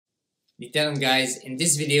Nithyananda guys, in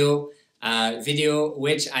this video,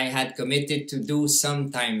 which I had committed to do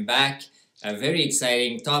some time back, a very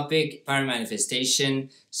exciting topic,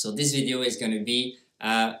 paramanifestation. So this video is going to be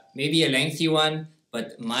maybe a lengthy one,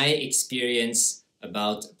 but my experience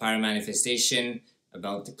about paramanifestation,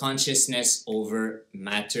 about the consciousness over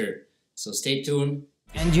matter. So stay tuned.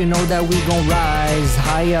 And you know that we gon' rise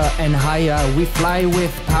higher and higher. We fly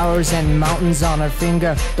with powers and mountains on our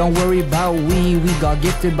finger. Don't worry about we got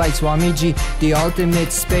gifted by Swamiji. The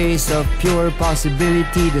ultimate space of pure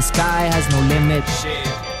possibility. The sky has no limit.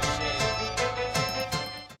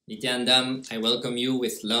 Nithyanandam, I welcome you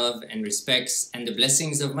with love and respects and the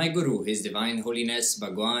blessings of my Guru, His Divine Holiness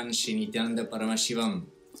Bhagwan Shri Nithyananda Paramashivoham.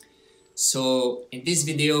 So in this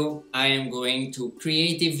video, I am going to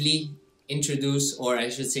creatively introduce, or I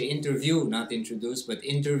should say interview, not introduce, but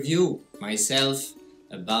interview myself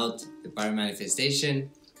about the paramanifestation.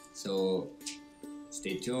 So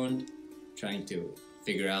stay tuned, trying to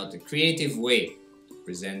figure out a creative way to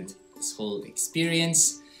present this whole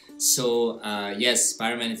experience. So yes,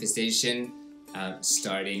 paramanifestation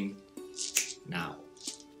starting now.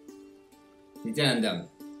 Nithyanandam,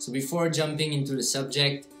 so before jumping into the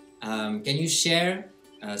subject, can you share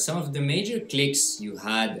some of the major clicks you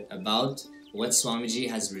had about what Swamiji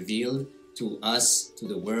has revealed to us, to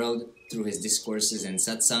the world, through his discourses and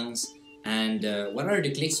satsangs, and what are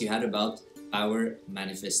the clicks you had about power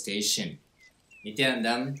manifestation?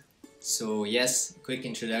 Nithyanandam, so yes, quick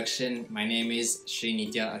introduction. My name is Shri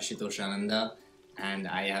Nitya Ashutosha, and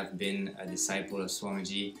I have been a disciple of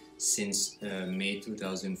Swamiji since May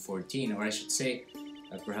 2014, or I should say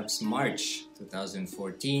perhaps March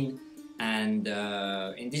 2014. And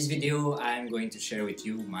in this video, I am going to share with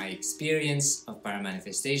you my experience of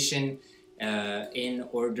paramanifestation in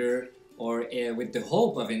order, or with the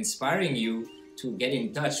hope of inspiring you to get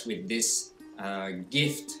in touch with this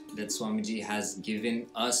gift that Swamiji has given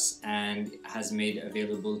us and has made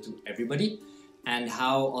available to everybody, and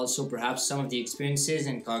how also perhaps some of the experiences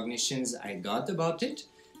and cognitions I got about it,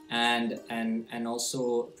 and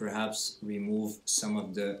also perhaps remove some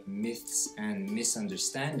of the myths and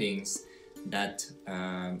misunderstandings that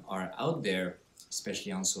are out there,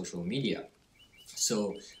 especially on social media.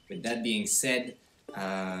 So with that being said,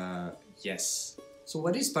 yes. So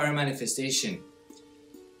what is paramanifestation?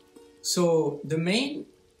 So the main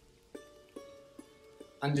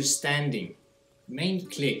understanding, main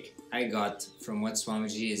click I got from what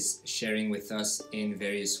Swamiji is sharing with us in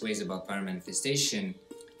various ways about paramanifestation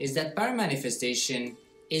is that paramanifestation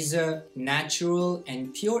is a natural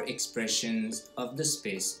and pure expression of the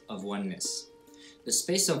space of oneness. The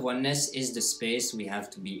space of oneness is the space we have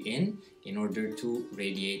to be in order to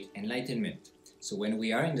radiate enlightenment. So when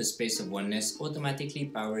we are in the space of oneness, automatically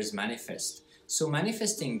powers manifest. So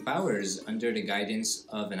manifesting powers under the guidance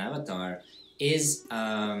of an avatar is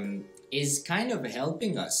kind of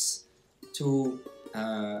helping us to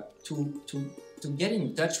get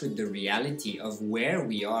in touch with the reality of where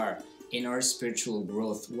we are in our spiritual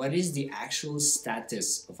growth. What is the actual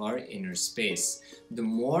status of our inner space? The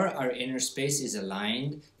more our inner space is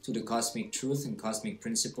aligned to the cosmic truth and cosmic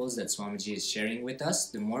principles that Swamiji is sharing with us,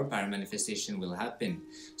 the more paramanifestation will happen.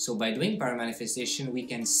 So by doing paramanifestation, we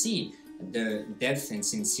can see the depth and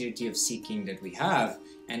sincerity of seeking that we have,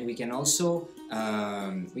 and we can also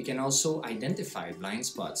identify blind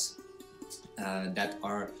spots that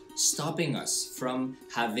are stopping us from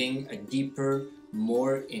having a deeper,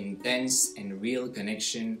 more intense and real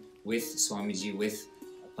connection with Swamiji, with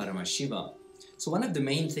Paramashiva. So one of the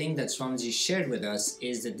main things that Swamiji shared with us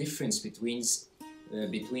is the difference between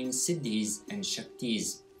Siddhis and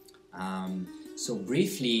Shaktis. So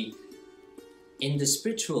briefly, in the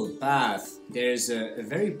spiritual path, there's a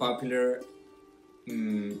very popular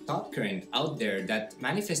thought current out there that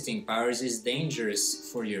manifesting powers is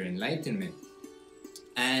dangerous for your enlightenment.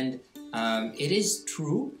 And it is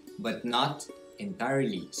true, but not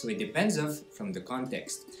entirely. So it depends from the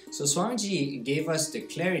context. So Swamiji gave us the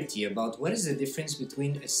clarity about what is the difference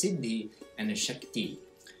between a Siddhi and a Shakti.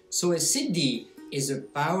 So a Siddhi is a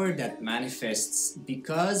power that manifests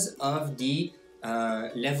because of the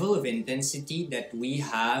level of intensity that we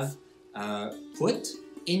have put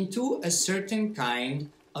into a certain kind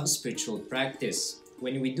of spiritual practice.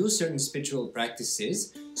 When we do certain spiritual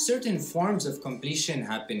practices, certain forms of completion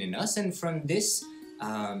happen in us, and from this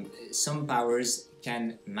some powers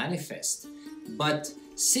can manifest. But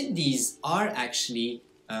Siddhis are actually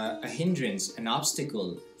a hindrance, an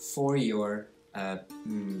obstacle for your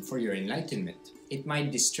enlightenment. It might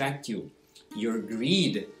distract you. Your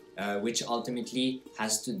greed, which ultimately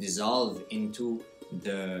has to dissolve into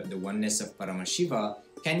the oneness of Paramashiva,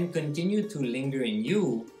 can continue to linger in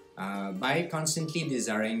you by constantly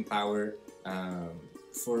desiring power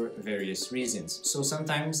for various reasons. So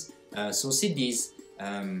sometimes, siddhis,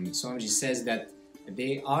 Swamiji says that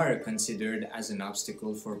they are considered as an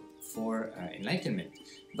obstacle for enlightenment.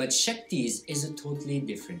 But Shaktis is a totally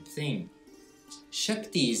different thing.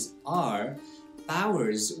 Shaktis are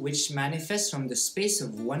powers which manifest from the space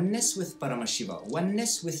of oneness with Paramashiva,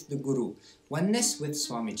 oneness with the Guru, oneness with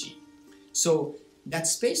Swamiji. So that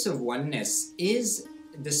space of oneness is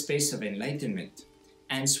the space of enlightenment.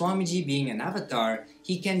 And Swamiji, being an avatar,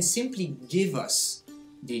 he can simply give us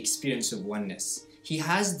the experience of oneness. He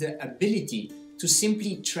has the ability to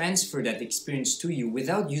simply transfer that experience to you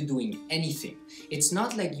without you doing anything. It's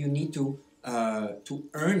not like you need to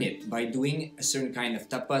earn it by doing a certain kind of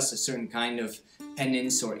tapas, a certain kind of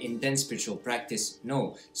penance or intense spiritual practice.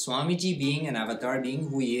 No, Swamiji, being an avatar, being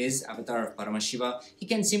who he is, avatar of Paramashiva, he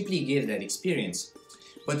can simply give that experience.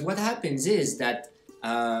 But what happens is that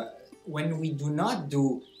when we do not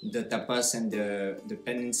do the tapas and the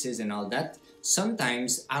penances and all that,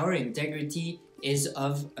 sometimes our integrity is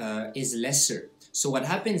lesser. So what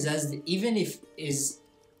happens is, even if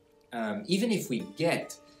we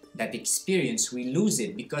get that experience, we lose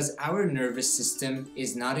it because our nervous system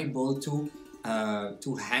is not able to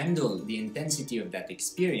handle the intensity of that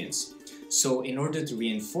experience. So in order to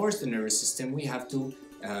reinforce the nervous system, we have to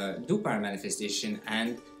do paramanifestation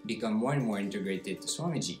and become more and more integrated to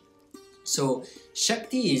Swamiji. So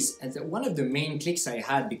Shakti is one of the main clicks I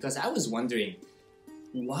had, because I was wondering,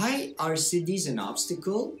 why are siddhis an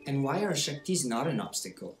obstacle and why are Shaktis not an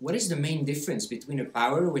obstacle? What is the main difference between a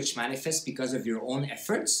power which manifests because of your own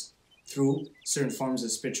efforts through certain forms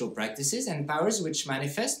of spiritual practices and powers which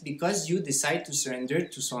manifest because you decide to surrender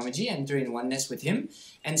to Swamiji, enter in oneness with him,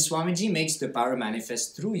 and Swamiji makes the power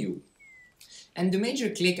manifest through you? And the major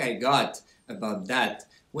click I got about that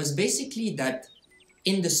was basically that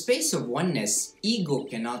in the space of oneness, ego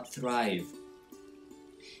cannot thrive.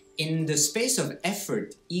 In the space of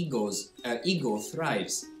effort, ego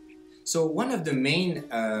thrives. So one of the main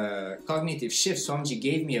cognitive shifts Swamiji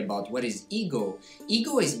gave me about what is ego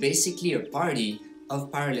is basically a party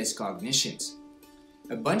of powerless cognitions.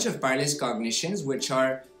 A bunch of powerless cognitions which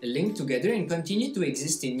are linked together and continue to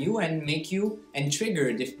exist in you and make you and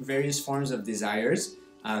trigger various forms of desires,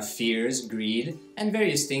 fears, greed, and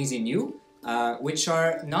various things in you, which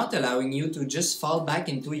are not allowing you to just fall back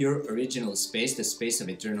into your original space, the space of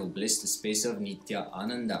eternal bliss, the space of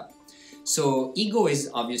nithyananda. So ego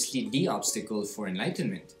is obviously the obstacle for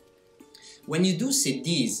enlightenment. When you do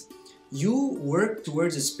siddhis, you work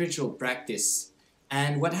towards a spiritual practice,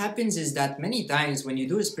 and what happens is that many times when you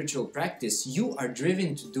do a spiritual practice, you are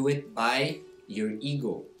driven to do it by your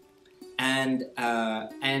ego. And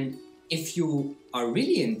if you are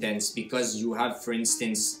really intense because you have, for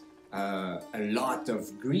instance, a lot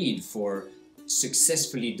of greed for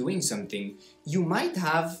successfully doing something, you might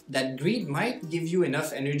have that greed might give you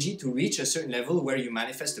enough energy to reach a certain level where you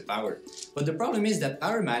manifest the power. But the problem is that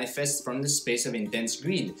power manifests from the space of intense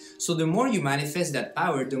greed. So the more you manifest that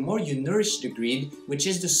power, the more you nourish the greed, which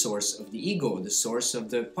is the source of the ego, the source of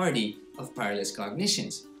the party of powerless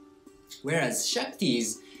cognitions. Whereas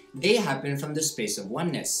Shaktis, they happen from the space of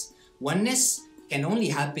oneness. Oneness can only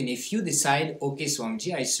happen if you decide, okay,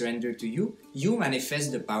 Swamiji, I surrender to you, you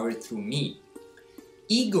manifest the power through me.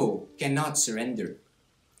 Ego cannot surrender.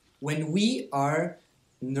 When we are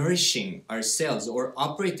nourishing ourselves or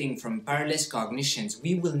operating from powerless cognitions,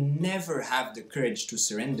 we will never have the courage to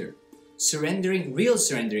surrender. Surrendering, real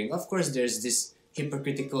surrendering, of course there's this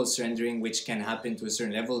hypocritical surrendering which can happen to a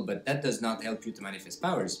certain level, but that does not help you to manifest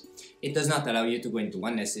powers. It does not allow you to go into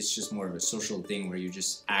oneness, it's just more of a social thing where you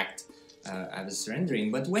just act as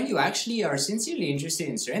surrendering. But when you actually are sincerely interested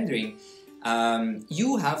in surrendering,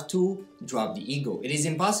 you have to drop the ego. It is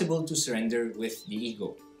impossible to surrender with the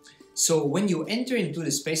ego. So when you enter into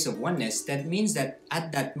the space of oneness, that means that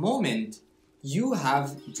at that moment, you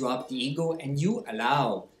have dropped the ego and you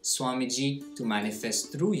allow Swamiji to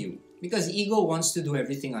manifest through you. Because ego wants to do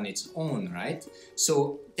everything on its own, right?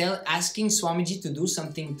 So asking Swamiji to do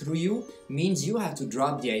something through you means you have to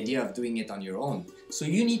drop the idea of doing it on your own. So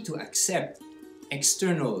you need to accept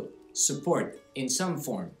external support in some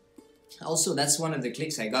form. Also, that's one of the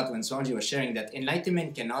clicks I got when Swamiji was sharing that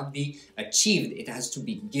enlightenment cannot be achieved, it has to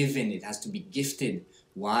be given, it has to be gifted.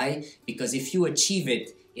 Why? Because if you achieve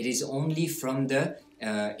it, it is only from the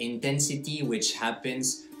intensity which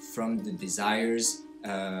happens from the desires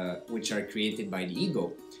which are created by the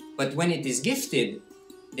ego. But when it is gifted,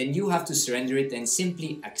 then you have to surrender it and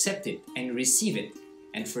simply accept it and receive it.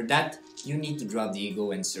 And for that, you need to drop the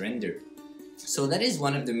ego and surrender. So that is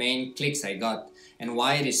one of the main clicks I got. and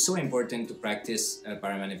why it is so important to practice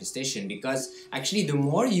paramanifestation. Because actually the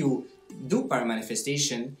more you do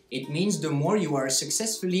paramanifestation, it means the more you are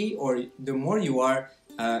successfully, or the more you are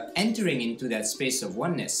entering into that space of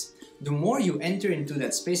oneness. The more you enter into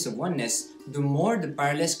that space of oneness, the more the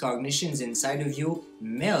parallel cognitions inside of you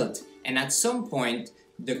melt, and at some point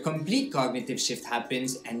the complete cognitive shift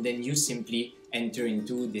happens, and then you simply enter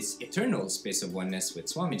into this eternal space of oneness with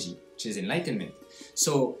Swamiji, which is enlightenment.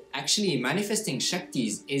 So actually manifesting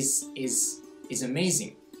Shaktis is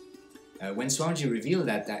amazing. When Swamiji revealed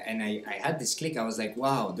that, and I had this click, I was like,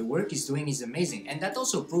 wow, the work he's doing is amazing. And that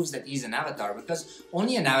also proves that he's an avatar, because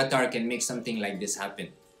only an avatar can make something like this happen.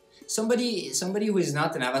 Somebody who is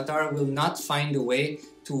not an avatar will not find a way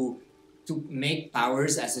to make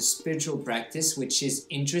powers as a spiritual practice, which is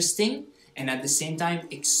interesting and at the same time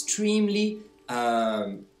extremely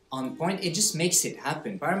on point. It just makes it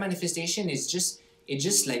happen. Paramanifestation is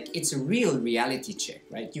it's a real reality check,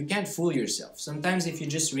 right? You can't fool yourself. Sometimes if you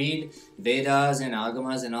just read Vedas and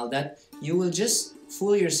Agamas and all that, you will just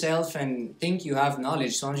fool yourself and think you have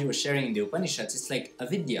knowledge. Swamiji was sharing in the Upanishads, it's like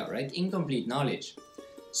avidya, right? Incomplete knowledge.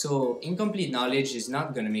 So incomplete knowledge is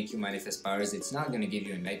not going to make you manifest powers. It's not going to give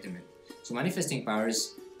you enlightenment. So manifesting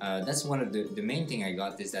powers, that's one of the main thing I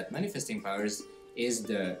got, is that manifesting powers is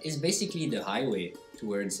basically the highway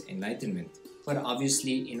towards enlightenment. But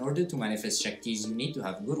obviously, in order to manifest Shaktis, you need to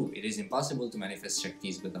have Guru. It is impossible to manifest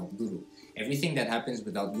Shaktis without Guru. Everything that happens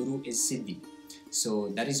without Guru is Siddhi. So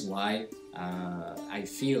that is why I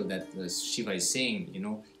feel that Shiva is saying, you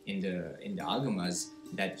know, in the Agamas,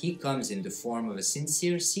 that he comes in the form of a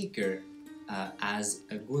sincere seeker as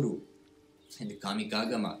a Guru. In the Kamika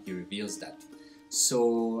Agama, he reveals that.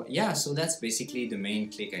 So yeah, so that's basically the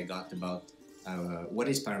main click I got about what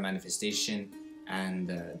is paramanifestation and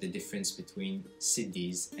the difference between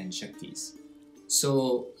Siddhis and Shaktis.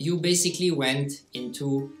 So you basically went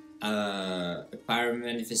into a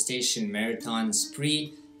paramanifestation marathon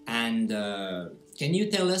spree, and can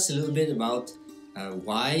you tell us a little bit about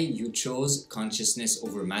why you chose consciousness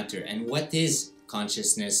over matter, and what is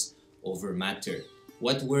consciousness over matter?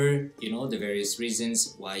 What were, you know, the various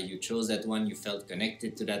reasons why you chose that one, you felt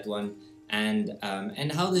connected to that one, and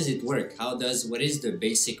how does it work? What is the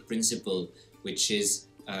basic principle which is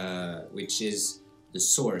the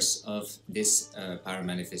source of this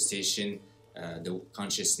paramanifestation, the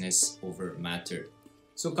consciousness over matter?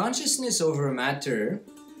 So consciousness over matter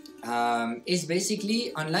is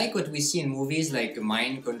basically, unlike what we see in movies like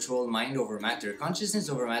mind control, mind over matter, consciousness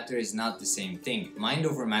over matter is not the same thing. Mind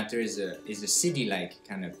over matter is a siddhi-like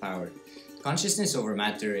kind of power. Consciousness over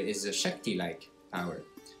matter is a shakti-like power.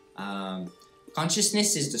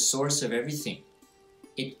 Consciousness is the source of everything.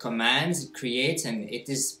 It commands, it creates, and it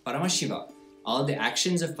is Paramashiva. All the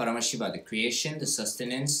actions of Paramashiva, the creation, the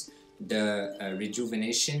sustenance, the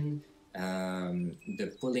rejuvenation,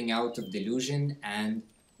 the pulling out of delusion, and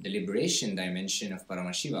the liberation dimension of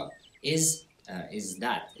Paramashiva is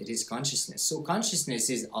that. It is consciousness. So consciousness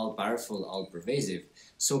is all-powerful, all-pervasive.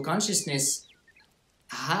 So consciousness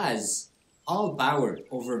has all power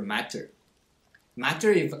over matter.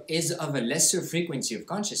 Matter is of a lesser frequency of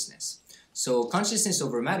consciousness. So consciousness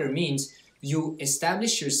over matter means you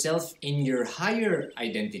establish yourself in your higher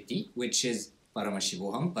identity, which is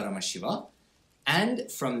Paramashivoham, Paramashiva, and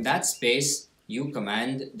from that space you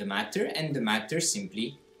command the matter, and the matter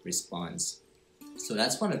simply responds. So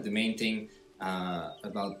that's one of the main thing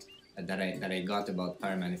about that I got about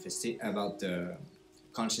paramanifestation, about the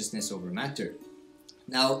consciousness over matter.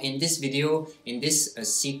 Now in this video, in this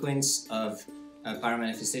sequence of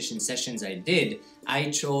paramanifestation sessions I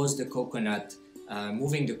chose the coconut,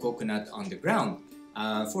 moving the coconut on the ground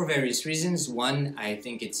for various reasons. One, I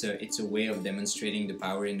think it's a way of demonstrating the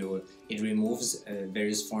power. It removes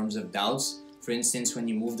various forms of doubts. For instance, when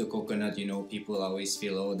you move the coconut, you know, people always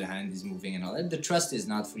feel, oh, the hand is moving and all that. The trust is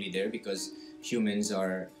not fully there because humans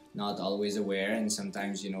are not always aware, and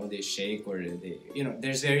sometimes, you know, they shake, or they, you know,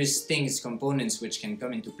 there's various things, components which can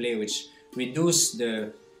come into play, which reduce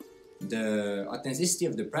the authenticity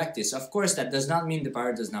of the practice. Of course, that does not mean the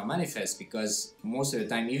power does not manifest, because most of the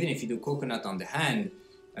time, even if you do coconut on the hand,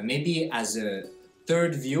 maybe as a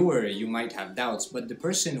third viewer you might have doubts, but the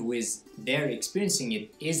person who is there experiencing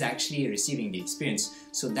it is actually receiving the experience.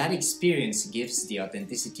 So that experience gives the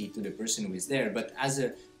authenticity to the person who is there. But as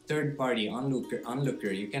a third party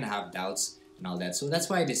onlooker, you can have doubts and all that. So that's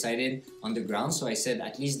why I decided on the ground. So I said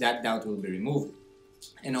at least that doubt will be removed.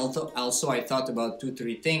 And also I thought about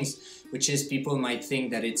 2-3 things, which is people might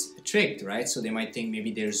think that it's tricked, right? So they might think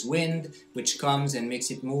maybe there's wind which comes and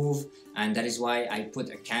makes it move, and that is why I put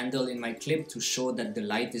a candle in my clip to show that the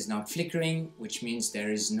light is not flickering, which means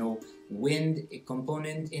there is no wind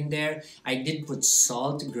component in there. I did put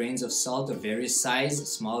salt, grains of salt of various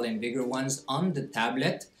size, small and bigger ones, on the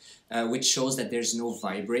tablet, which shows that there's no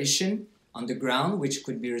vibration on the ground, which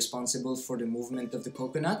could be responsible for the movement of the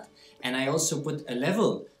coconut. And I also put a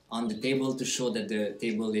level on the table to show that the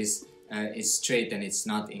table is straight and it's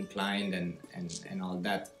not inclined and all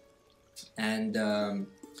that. And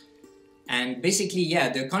basically, yeah,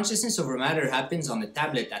 the consciousness over matter happens on the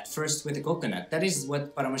tablet at first with the coconut. That is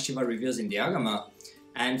what Paramashiva reveals in the Agama,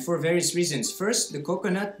 and for various reasons. First, the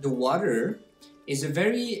coconut, the water, is a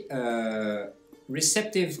very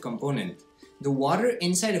receptive component. The water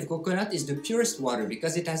inside of coconut is the purest water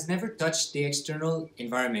because it has never touched the external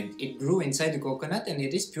environment. It grew inside the coconut and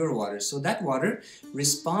it is pure water. So that water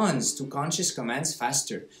responds to conscious commands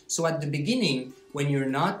faster. So at the beginning, when you're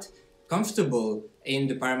not comfortable in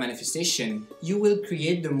the paramanifestation, you will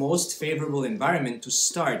create the most favorable environment to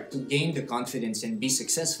start, to gain the confidence and be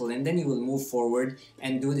successful. And then you will move forward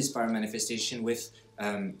and do this paramanifestation with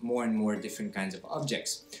more and more different kinds of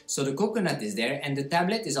objects. So the coconut is there, and the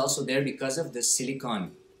tablet is also there because of the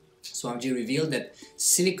silicon. Swamiji revealed that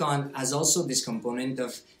silicon has also this component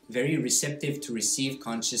of very receptive to receive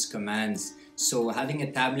conscious commands. So having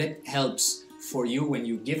a tablet helps for you when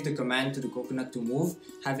you give the command to the coconut to move.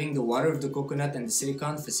 Having the water of the coconut and the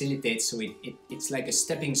silicon facilitates, so it's like a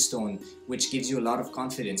stepping stone, which gives you a lot of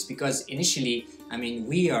confidence. Because initially, I mean,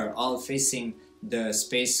 we are all facing the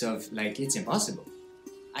space of like, it's impossible.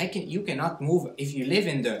 You cannot move, if you live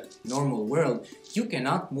in the normal world, you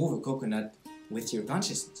cannot move a coconut with your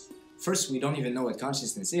consciousness. First, we don't even know what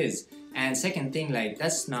consciousness is. And second thing, like,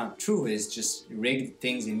 that's not true. It's just rigged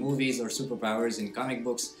things in movies or superpowers in comic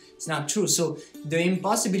books. It's not true. So the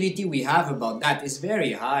impossibility we have about that is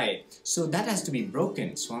very high. So that has to be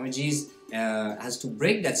broken. Swamiji has to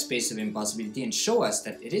break that space of impossibility and show us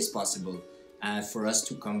that it is possible for us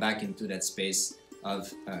to come back into that space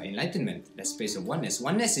of enlightenment, that space of oneness.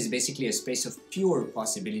 Oneness is basically a space of pure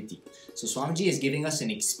possibility. So Swamiji is giving us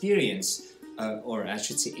an experience, or I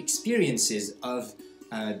should say experiences of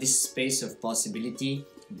this space of possibility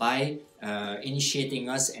by initiating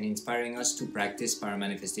us and inspiring us to practice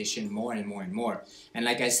paramanifestation more and more and more. And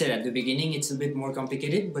like I said, at the beginning it's a bit more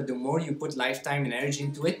complicated, but the more you put lifetime and energy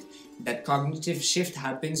into it, that cognitive shift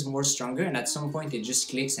happens more stronger, and at some point it just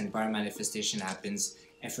clicks and paramanifestation happens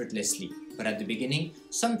effortlessly. But at the beginning,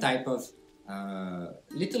 some type of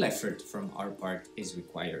little effort from our part is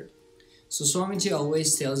required. So Swamiji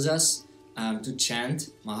always tells us to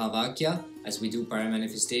chant Mahavakya as we do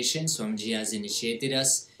paramanifestation. Swamiji has initiated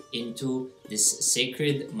us into this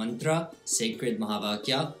sacred mantra, sacred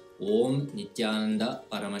Mahavakya, Om Nithyananda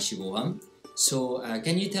Paramashivoham. So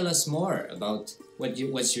can you tell us more about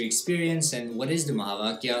what's your experience and what is the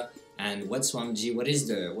Mahavakya, and what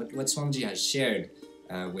Swamiji has shared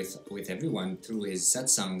with everyone through his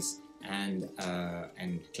satsangs and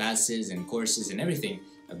classes and courses and everything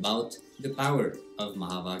about the power of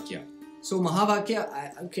Mahavakya. So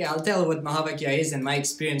Mahavakya, okay, I'll tell what Mahavakya is and my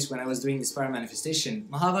experience when I was doing this paramanifestation.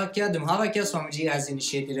 The Mahavakya Swamiji has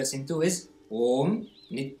initiated us into is Om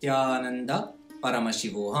Nithyananda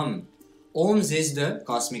Paramashivoham. Oms is the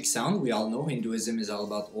cosmic sound. We all know Hinduism is all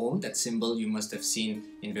about Om, that symbol you must have seen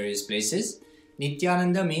in various places.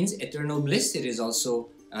 Nithyananda means eternal bliss. It is also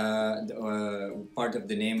part of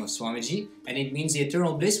the name of Swamiji, and it means the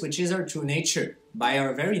eternal bliss, which is our true nature. By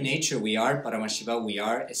our very nature, we are Paramashiva, we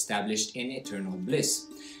are established in eternal bliss.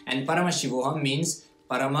 And Paramashivoham means,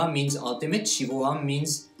 Parama means ultimate, Shivoham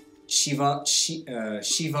means Shiva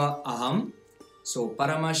Aham. So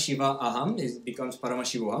Paramashiva Aham becomes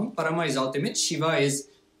Paramashivoham. Parama is ultimate, Shiva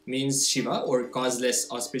means Shiva or causeless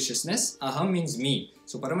auspiciousness. Aham means me.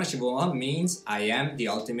 So Paramashivoham means I am the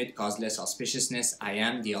ultimate causeless auspiciousness. I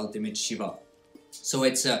am the ultimate Shiva. So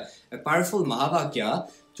it's a powerful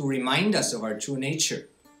Mahavakya to remind us of our true nature.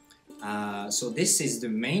 So this is the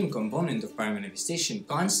main component of paramanifestation.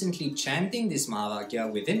 Constantly chanting this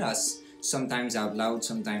Mahavakya within us, sometimes out loud,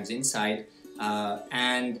 sometimes inside,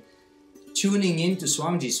 and tuning into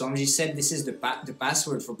Swamiji. Swamiji said this is the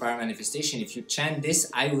password for paramanifestation. If you chant this,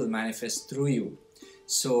 I will manifest through you.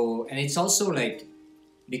 So, and it's also like,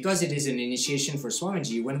 because it is an initiation for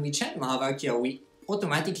Swamiji, when we chant Mahavakya, we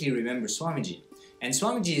automatically remember Swamiji. And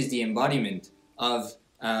Swamiji is the embodiment of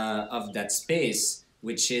that space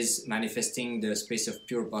which is manifesting the space of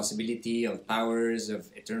pure possibility, of powers, of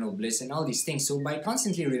eternal bliss, and all these things. So by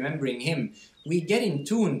constantly remembering him, we get in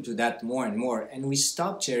tune to that more and more, and we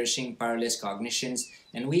stop cherishing powerless cognitions,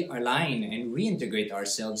 and we align and reintegrate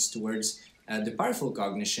ourselves towards the powerful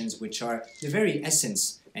cognitions, which are the very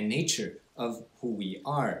essence and nature of who we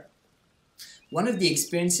are. One of the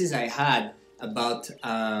experiences I had about the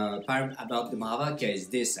Mahavakya is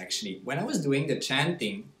this, actually. When I was doing the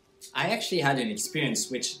chanting, I actually had an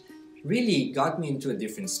experience which really got me into a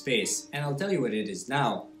different space, and I'll tell you what it is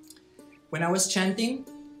now. When I was chanting,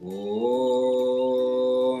 Om,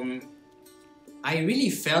 I really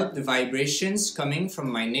felt the vibrations coming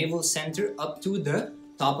from my navel center up to the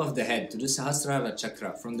top of the head, to the Sahasrara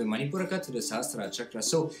chakra, from the Manipuraka to the Sahasrara chakra.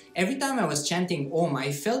 So every time I was chanting Om,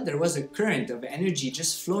 I felt there was a current of energy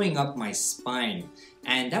just flowing up my spine,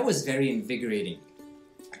 and that was very invigorating.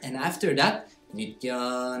 And after that,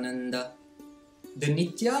 Nithyananda. The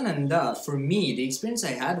Nithyananda, for me, the experience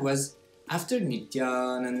I had was, after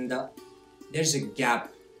Nithyananda, there's a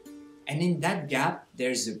gap. And in that gap,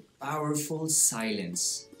 there's a powerful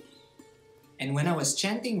silence. And when I was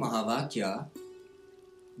chanting Mahavakya,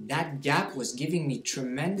 that gap was giving me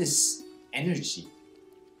tremendous energy.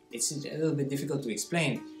 It's a little bit difficult to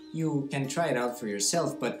explain. You can try it out for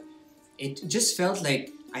yourself, but it just felt like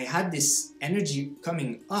I had this energy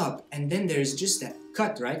coming up, and then there's just that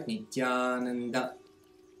cut, right? Nithyananda.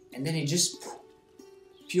 And then it just,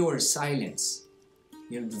 pure silence.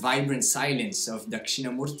 You know, the vibrant silence of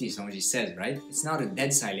Dakshinamurti, Swamiji says, right? It's not a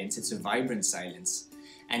dead silence, it's a vibrant silence.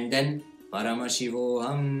 And then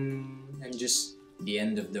Paramashivoham, and just the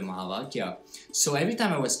end of the Mahavakya. So every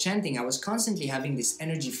time I was chanting, I was constantly having this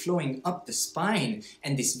energy flowing up the spine,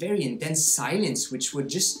 and this very intense silence which would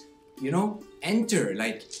just, you know, enter,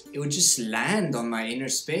 like it would just land on my inner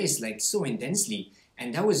space, like so intensely.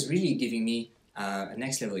 And that was really giving me a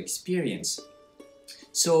next level experience.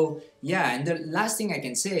 So yeah, and the last thing I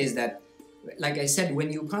can say is that, like I said,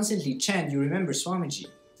 when you constantly chant, you remember Swamiji.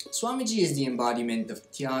 Swamiji is the embodiment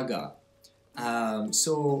of Tyaga.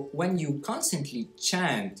 So when you constantly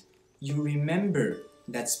chant, you remember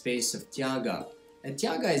that space of Tyaga. And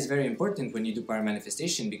Tyaga is very important when you do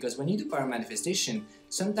paramanifestation, because when you do paramanifestation,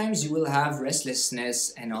 sometimes you will have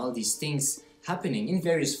restlessness and all these things happening in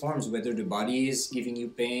various forms, whether the body is giving you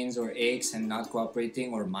pains or aches and not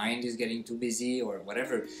cooperating, or mind is getting too busy or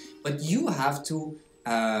whatever. But you have to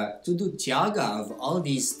do Tyaga of all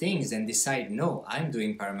these things and decide, no, I'm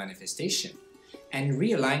doing paramanifestation. And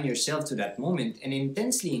realign yourself to that moment and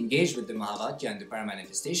intensely engage with the Mahavakya and the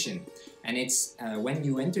paramanifestation. And it's when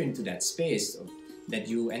you enter into that space that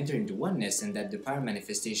you enter into oneness, and that the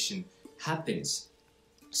paramanifestation happens.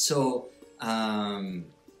 So, and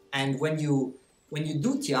when you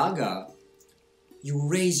do Tyaga, you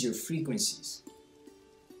raise your frequencies.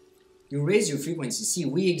 You raise your frequency. See,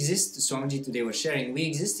 we exist, Swamiji today was sharing, we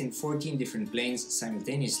exist in 14 different planes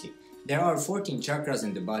simultaneously. There are 14 chakras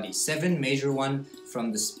in the body, 7 major ones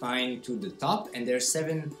from the spine to the top, and there are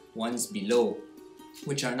 7 ones below,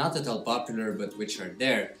 which are not at all popular, but which are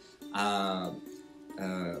there.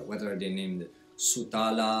 What are they named?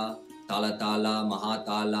 Sutala, Talatala,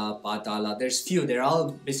 Mahatala, Patala. There's few, they're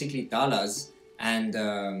all basically talas, and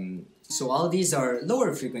so all these are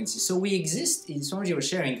lower frequencies. So we exist, Swamiji was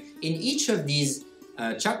sharing, in each of these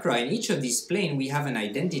chakra, in each of these plane, we have an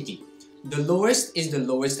identity. The lowest is the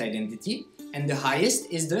lowest identity, and the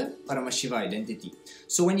highest is the Paramashiva identity.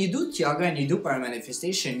 So when you do Tyaga and you do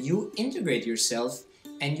paramanifestation, you integrate yourself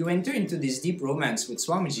and you enter into this deep romance with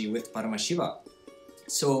Swamiji, with Paramashiva.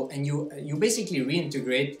 So, and you basically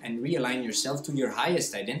reintegrate and realign yourself to your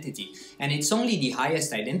highest identity. And it's only the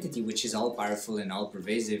highest identity which is all powerful and all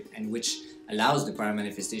pervasive, and which allows the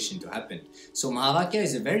paramanifestation to happen. So Mahavakya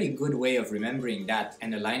is a very good way of remembering that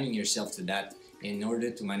and aligning yourself to that in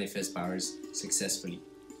order to manifest powers successfully.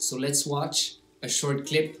 So let's watch a short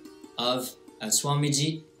clip of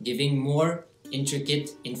Swamiji giving more intricate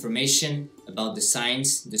information about the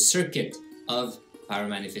science, the circuit of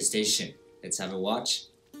paramanifestation. Let's have a watch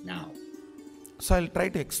now. So I'll try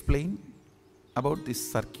to explain about these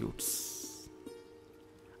circuits.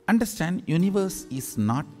 Understand, universe is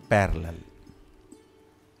not parallel.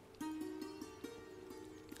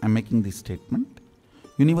 I'm making this statement.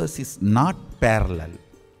 Universe is not parallel.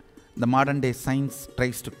 The modern day science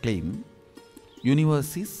tries to claim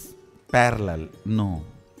universe is parallel. No.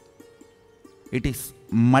 It is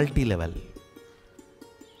multi-level.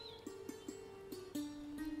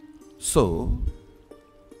 So,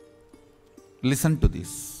 listen to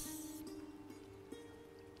this.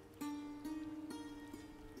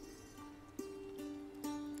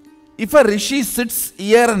 If a rishi sits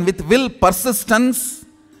here and with will persistence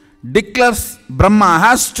declares Brahma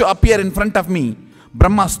has to appear in front of me,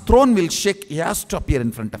 Brahma's throne will shake, he has to appear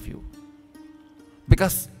in front of you.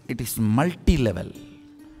 Because it is multi-level,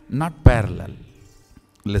 not parallel.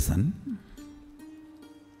 Listen.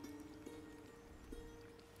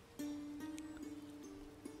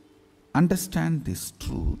 Understand this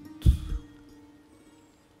truth.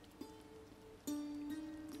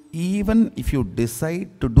 Even if you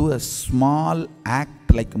decide to do a small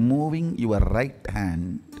act like moving your right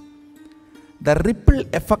hand, the ripple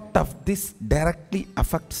effect of this directly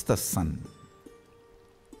affects the sun.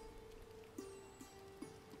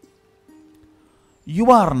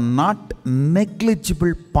 You are not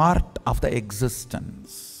negligible part of the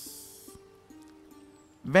existence.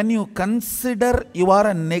 When you consider you are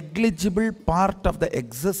a negligible part of the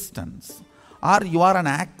existence, or you are an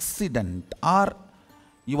accident, or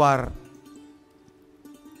you are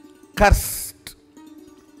cursed,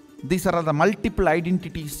 these are the multiple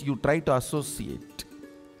identities you try to associate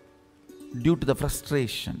due to the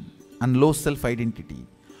frustration and low self-identity.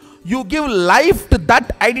 You give life to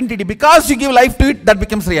that identity. Because you give life to it, that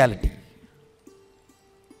becomes reality.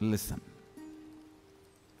 Listen.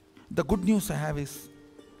 The good news I have is,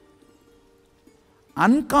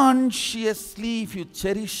 unconsciously if you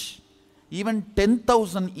cherish even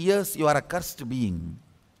 10,000 years, you are a cursed being.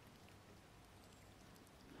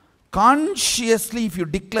 Consciously if you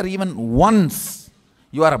declare even once,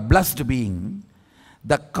 you are a blessed being.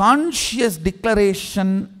 The conscious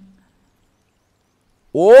declaration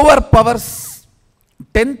overpowers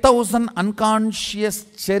 10,000 unconscious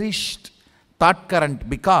cherished thought current,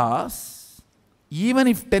 because even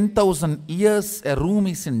if 10,000 years a room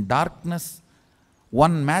is in darkness,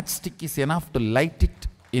 one matchstick is enough to light it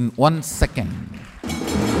in 1 second.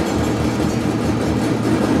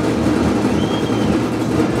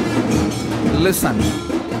 Listen.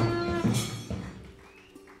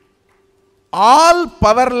 All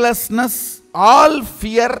powerlessness, all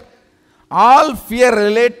fear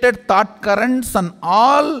related thought currents and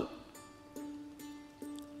all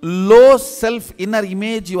low self inner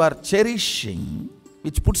image you are cherishing,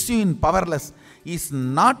 which puts you in powerless, is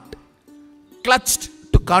not clutched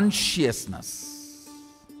to consciousness.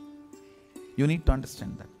 You need to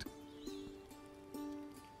understand that.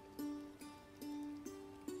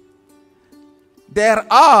 They are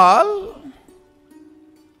all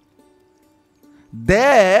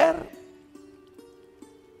there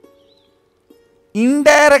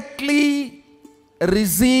indirectly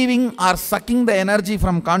receiving or sucking the energy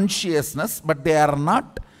from consciousness, but they are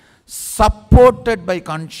not supported by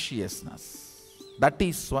consciousness. That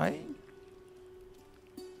is why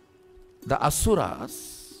the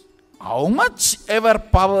asuras, how much ever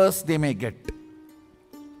powers they may get,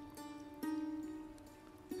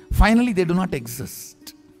 finally they do not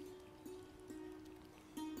exist.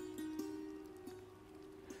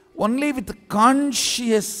 Only with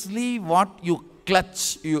consciously what you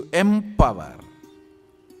clutch, you empower,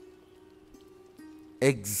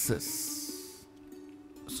 exists.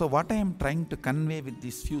 So what I am trying to convey with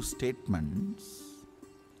these few statements,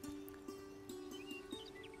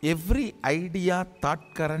 every idea,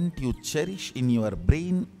 thought current you cherish in your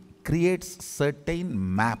brain creates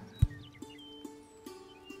certain map.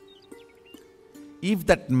 If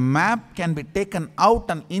that map can be taken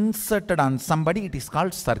out and inserted on somebody, it is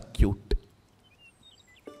called circuit.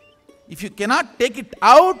 If you cannot take it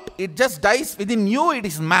out, it just dies within you, it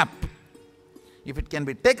is map. If it can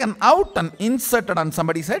be taken out and inserted on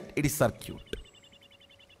somebody's head, it is circuit.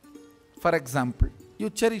 For example,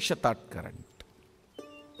 you cherish a thought current.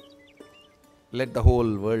 Let the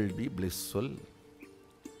whole world be blissful.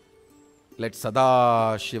 Let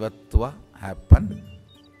Sadashivatva happen.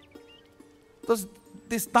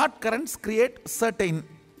 These thought currents create certain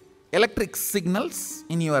electric signals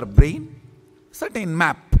in your brain, certain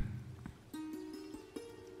map.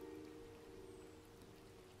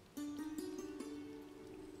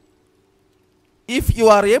 If you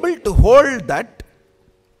are able to hold that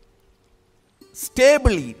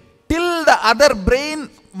stably till the other brain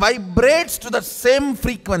vibrates to the same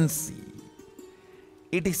frequency,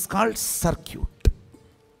 it is called circuit.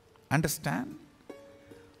 Understand?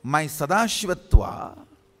 My Sadashivatva,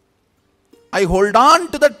 I hold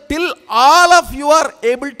on to that till all of you are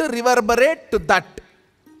able to reverberate to that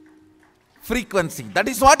frequency. That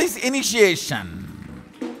is what is initiation.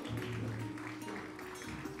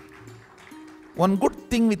 One good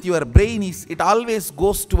thing with your brain is it always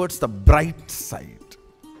goes towards the bright side.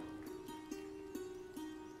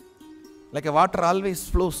 Like a water always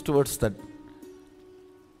flows towards the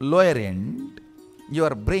lower end,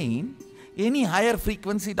 your brain, any higher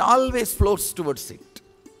frequency, it always flows towards it.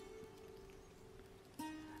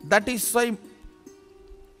 That is why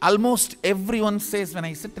almost everyone says, when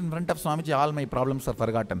I sit in front of Swamiji, all my problems are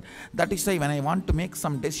forgotten. That is why when I want to make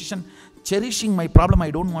some decision, cherishing my problem, I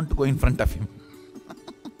don't want to go in front of him.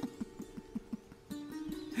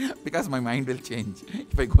 Because my mind will change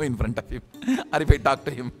if I go in front of him or if I talk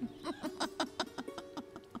to him.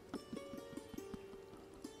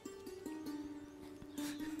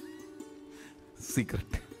 Secret.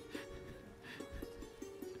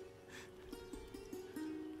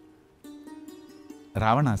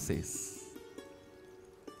 Ravana says,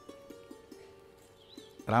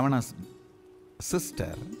 Ravana's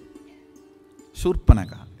sister,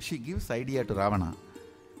 Shurpanaka, she gives idea to Ravana.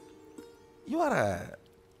 You are a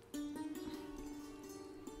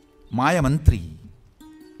Maya Mantri.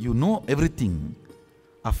 You know everything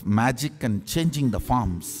of magic and changing the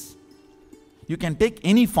forms. You can take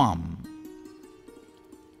any form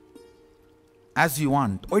as you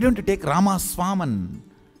want. Why don't you take Rama's form and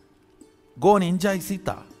go and enjoy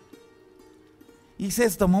Sita? He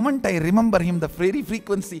says, the moment I remember him, the very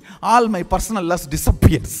frequency, all my personal lust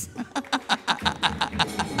disappears.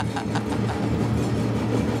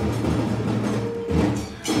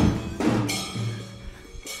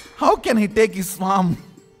 How can he take his form?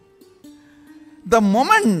 The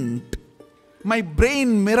moment my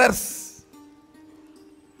brain mirrors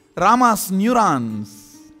Rama's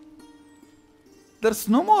neurons, there's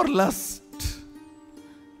no more lust.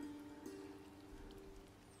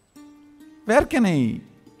 Where can I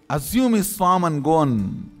assume his form and go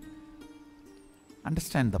on?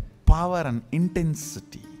 Understand the power and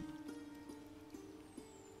intensity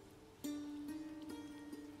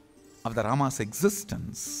of the Rama's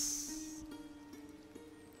existence.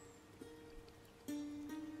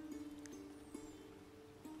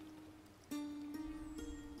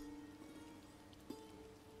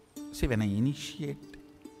 See, when I initiate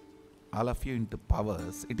all of you into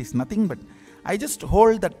powers, it is nothing but I just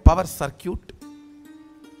hold that power circuit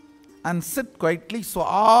and sit quietly, so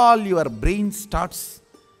all your brain starts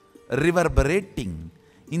reverberating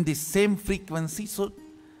in the same frequency. So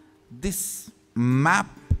this map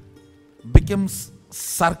becomes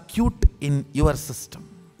circuit in your system.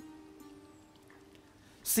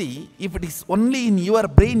 See, if it is only in your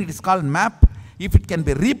brain, it is called map. If it can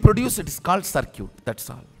be reproduced, it is called circuit. That's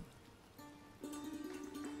all.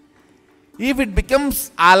 If it becomes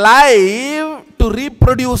alive to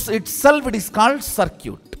reproduce itself, it is called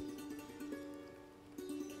circuit.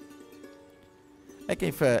 Like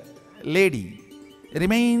if a lady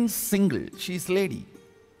remains single, she is lady.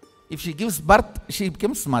 If she gives birth, she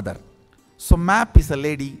becomes mother. So map is a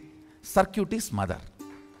lady, circuit is mother.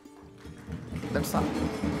 That's all.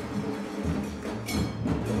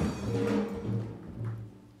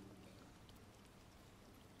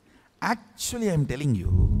 Actually, I am telling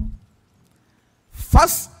you,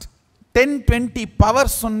 first 10-20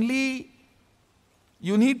 powers only,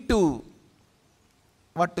 you need to,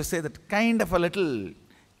 what to say, that kind of a little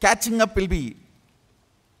catching up will be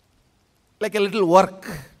like a little work.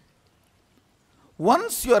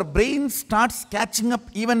 Once your brain starts catching up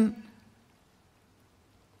even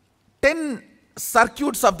 10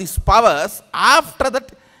 circuits of these powers, after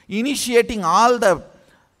that initiating all the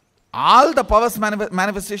powers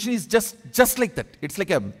manifestation is just like that. It's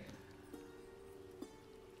like a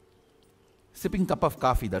sipping cup of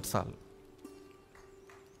coffee, that's all.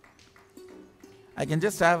 I can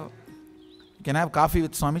just have, you can have coffee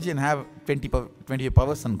with Swamiji and have 20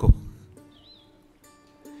 powers and go.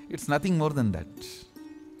 It's nothing more than that.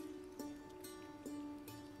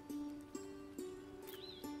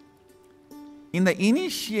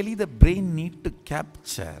 Initially the brain need to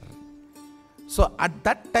capture. So at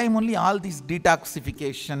that time only all this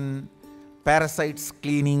detoxification, parasites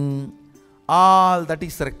cleaning, all that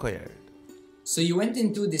is required. So you went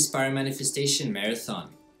into this Paramanifestation marathon,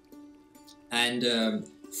 and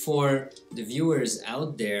for the viewers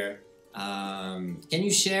out there, can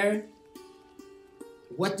you share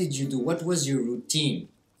what did you do? What was your routine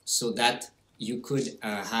so that you could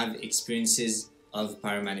have experiences of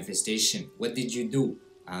Paramanifestation? What did you do?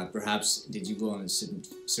 Perhaps did you go on a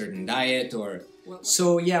certain diet or...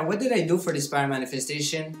 So yeah, what did I do for this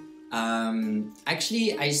Paramanifestation?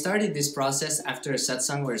 Actually, I started this process after a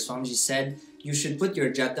satsang where Swamiji said you should put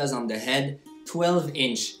your jatas on the head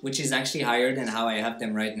 12-inch, which is actually higher than how I have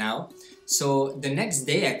them right now. So the next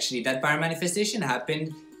day, actually, that Paramanifestation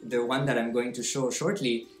happened, the one that I'm going to show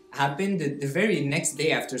shortly, happened the very next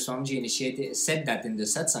day after Swamiji said that in the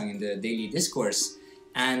satsang, in the daily discourse.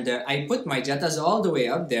 And I put my jatas all the way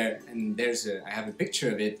up there, and I have a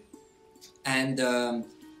picture of it. And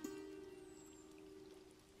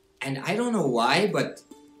And I don't know why, but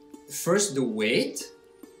first the weight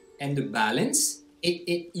and the balance,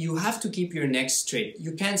 you have to keep your neck straight.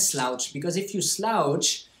 You can't slouch, because if you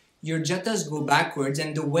slouch, your jatas go backwards,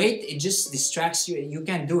 and the weight, it just distracts you. You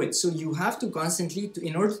can't do it. So you have to constantly,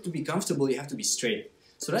 in order to be comfortable, you have to be straight.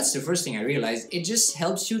 So that's the first thing I realized. It just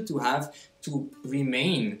helps you to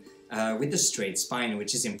remain with a straight spine,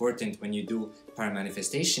 which is important when you do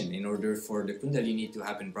paramanifestation, in order for the kundalini to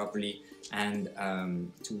happen properly and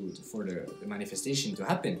for the manifestation to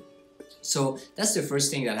happen. So that's the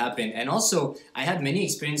first thing that happened. And also, I had many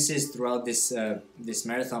experiences throughout this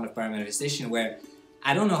marathon of paramanifestation where,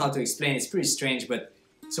 I don't know how to explain, it's pretty strange, but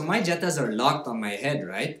so my jatas are locked on my head,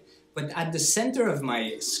 right? But at the center of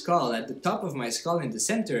my skull, at the top of my skull in the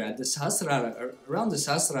center, at the Sahasrara, around the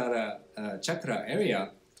Sahasrara chakra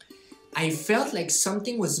area, I felt like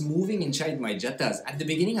something was moving inside my jatas. At the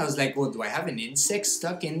beginning, I was like, oh, do I have an insect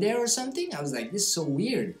stuck in there or something? I was like, this is so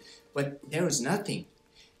weird. But there was nothing.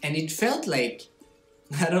 And it felt like,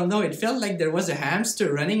 I don't know, it felt like there was a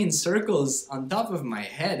hamster running in circles on top of my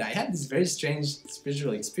head. I had this very strange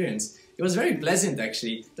spiritual experience. It was very pleasant,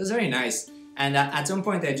 actually. It was very nice. And at some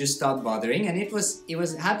point, I just stopped bothering, and it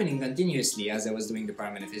was happening continuously as I was doing the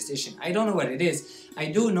paramanifestation. I don't know what it is. I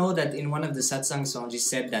do know that in one of the satsangs, Swamiji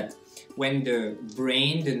said that when the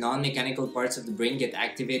brain, the non-mechanical parts of the brain get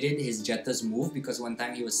activated, his jatas move, because one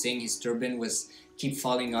time he was saying his turban keep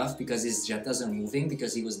falling off because his jatas are moving,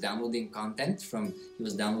 because he was downloading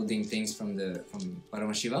things from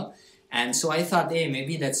Paramashiva. And so I thought, hey,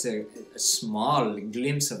 maybe that's a small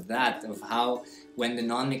glimpse of that, of how when the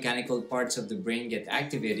non-mechanical parts of the brain get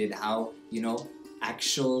activated, how, you know,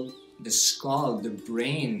 the skull, the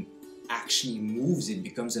brain actually moves, it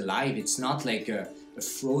becomes alive. It's not like a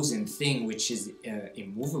frozen thing which is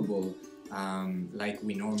immovable, like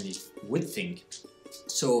we normally would think.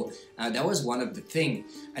 So that was one of the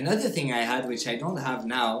things. Another thing I had, which I don't have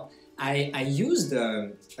now, I used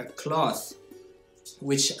a cloth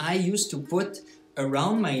which I used to put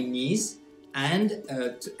around my knees and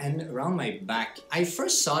around my back. I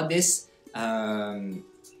first saw this the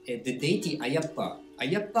deity Ayyappa.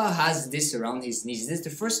 Ayyappa has this around his knees. This is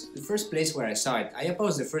the first place where I saw it. Ayyappa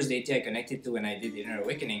was the first deity I connected to when I did Inner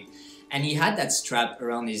Awakening, and he had that strap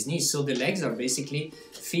around his knees. So the legs are basically,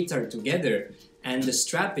 feet are together, and the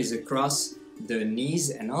strap is across the knees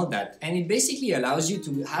and all that. And it basically allows you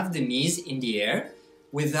to have the knees in the air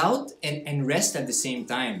without and rest at the same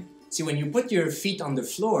time. See, when you put your feet on the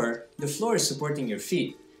floor is supporting your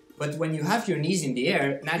feet. But when you have your knees in the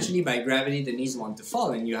air, naturally by gravity the knees want to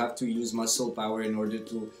fall, and you have to use muscle power in order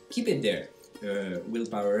to keep it there.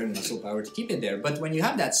 Willpower and muscle power to keep it there. But when you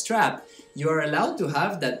have that strap, you are allowed to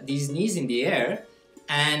have these knees in the air,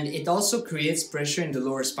 and it also creates pressure in the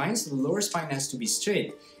lower spine, so the lower spine has to be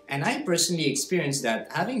straight. And I personally experienced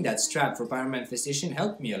that having that strap for paramanifestation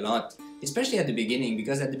helped me a lot, especially at the beginning,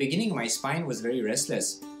 because at the beginning my spine was very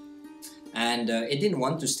restless. And it didn't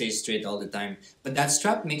want to stay straight all the time. But that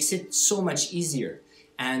strap makes it so much easier.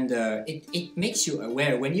 And it makes you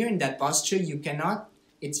aware. When you're in that posture, you cannot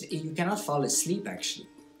fall asleep, actually.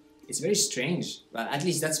 It's very strange. Well, at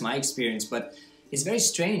least that's my experience. But it's very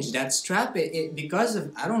strange. That strap, because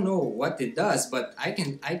of, I don't know what it does, but I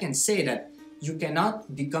can say that you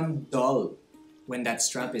cannot become dull when that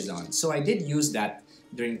strap is on. So I did use that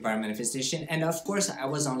during paramanifestation, and of course I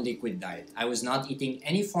was on liquid diet. I was not eating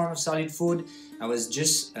any form of solid food. I was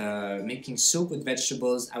just making soup with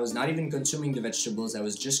vegetables. I was not even consuming the vegetables. I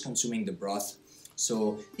was just consuming the broth.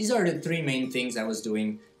 So these are the three main things I was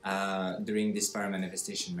doing during this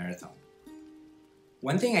paramanifestation marathon.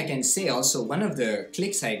 One thing I can say also, one of the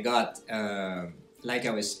clicks I got, like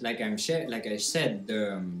I said,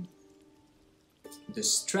 the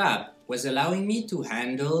strap was allowing me to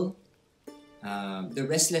handle the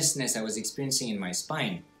restlessness I was experiencing in my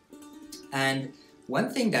spine. And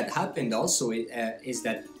one thing that happened also is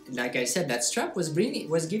that, like I said, that strap was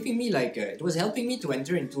giving me it was helping me to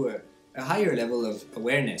enter into a higher level of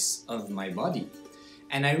awareness of my body.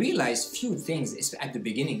 And I realized few things at the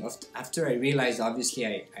beginning. After I realized, obviously,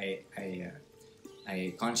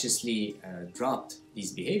 I consciously dropped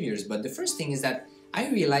these behaviors. But the first thing is that I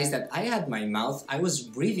realized that I was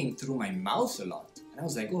breathing through my mouth a lot. And I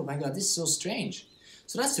was like, oh my God, this is so strange.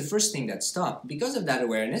 So that's the first thing that stopped. Because of that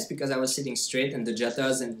awareness, because I was sitting straight and the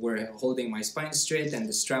jatas were holding my spine straight and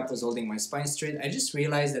the strap was holding my spine straight, I just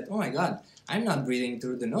realized that, oh my God, I'm not breathing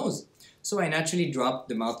through the nose. So I naturally dropped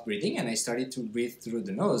the mouth breathing and I started to breathe through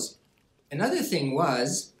the nose. Another thing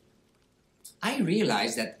was, I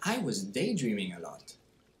realized that I was daydreaming a lot.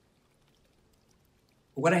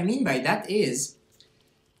 What I mean by that is,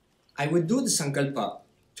 I would do the sankalpa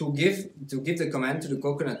to give the command to the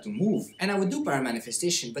coconut to move, and I would do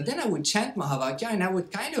paramanifestation, but then I would chant Mahavakya, and I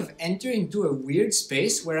would kind of enter into a weird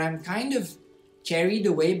space where I'm kind of carried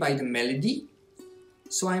away by the melody.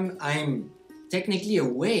 So I'm technically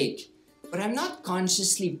awake, but I'm not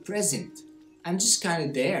consciously present. I'm just kind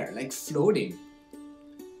of there, like floating.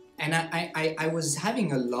 And I was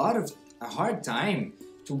having a hard time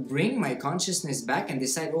to bring my consciousness back and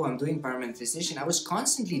decide, oh, I'm doing paramanifestation. I was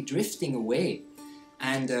constantly drifting away.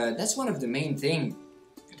 And that's one of the main things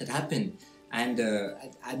that happened. And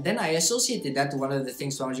then I associated that to one of the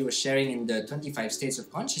things Swamiji was sharing in the 25 states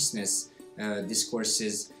of consciousness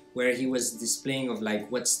discourses, where he was displaying of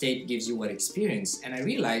like what state gives you what experience. And I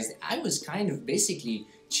realized I was kind of basically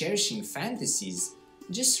cherishing fantasies,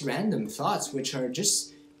 just random thoughts, which are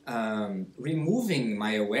just removing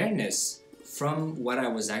my awareness from what I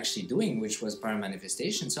was actually doing, which was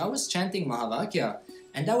paramanifestation. So I was chanting Mahavakya,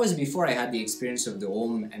 and that was before I had the experience of the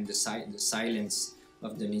Om and the silence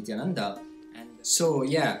of the Nithyananda. And so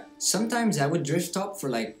yeah, sometimes I would drift out for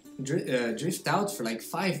like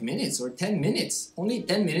 5 minutes or 10 minutes. Only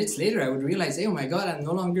 10 minutes later I would realize, hey, oh my god, I'm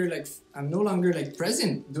no longer like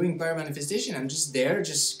present doing paramanifestation. I'm just there,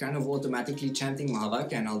 just kind of automatically chanting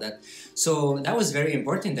Mahavakya and all that. So that was very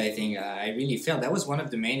important, I think. I really felt that was one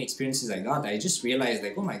of the main experiences I got. I just realized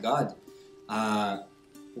like, oh my god,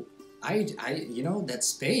 you know, that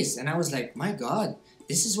space. And I was like, my god,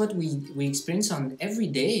 this is what we experience on every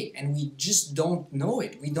day, and we just don't know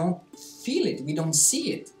it. We don't feel it. We don't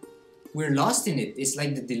see it. We're lost in it. It's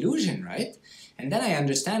like the delusion, right? And then I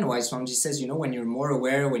understand why Swamiji says, you know, when you're more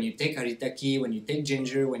aware, when you take haritaki, when you take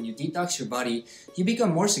ginger, when you detox your body, you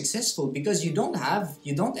become more successful, because you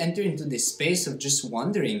don't enter into this space of just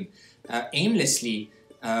wandering aimlessly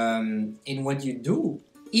in what you do.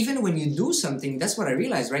 Even when you do something, that's what I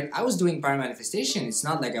realized, right? I was doing paramanifestation. It's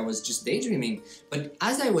not like I was just daydreaming. But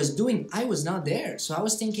as I was doing, I was not there. So I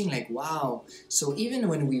was thinking like, wow. So even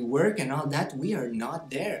when we work and all that, we are not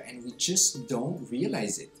there, and we just don't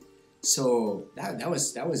realize it. So that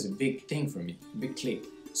was a big thing for me, a big click.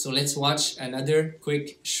 So let's watch another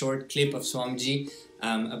quick short clip of Swamiji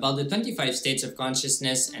about the 25 states of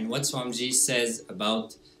consciousness and what Swamiji says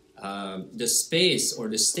about the space or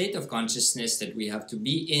the state of consciousness that we have to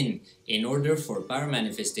be in order for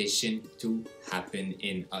paramanifestation to happen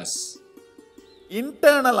in us.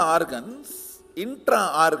 Internal organs,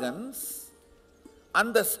 intra-organs,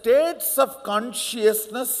 and the states of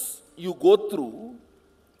consciousness you go through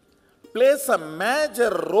plays a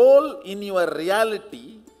major role in your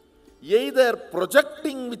reality, either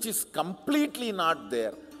projecting which is completely not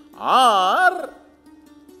there, or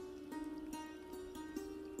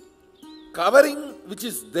covering which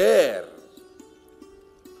is there.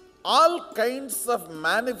 All kinds of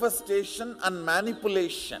manifestation and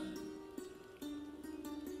manipulation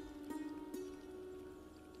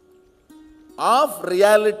of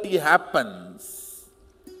reality happens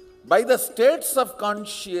by the states of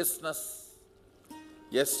consciousness.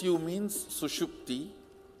 SU means Sushupti,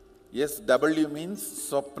 SW means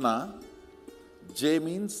Swapna, J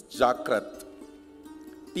means Jakrat,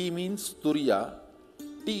 T means Turiya,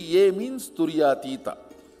 TA means Turyatita.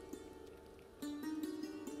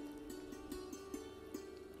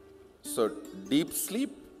 So, deep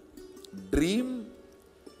sleep, dream,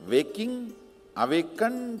 waking,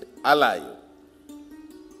 awakened, alive.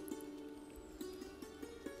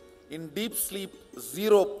 In deep sleep,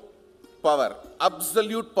 zero power,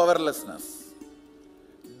 absolute powerlessness.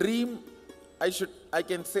 Dream, I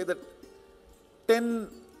can say that 10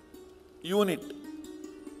 unit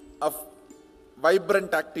of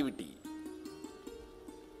vibrant activity.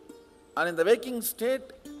 And in the waking state,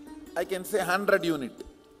 I can say 100 unit.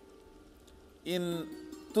 In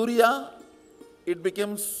Turiya, it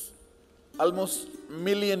becomes almost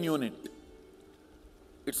million unit.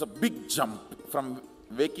 It's a big jump from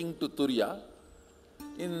waking to Turiya.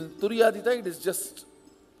 In Turyatita, it is just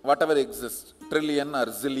whatever exists, trillion or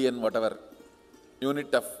zillion, whatever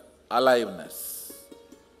unit of aliveness.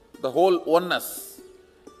 The whole oneness.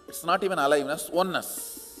 It's not even aliveness,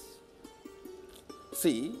 oneness.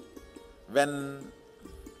 See,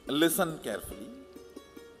 listen carefully.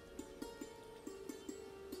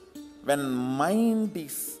 When mind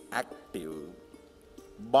is active,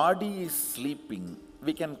 body is sleeping,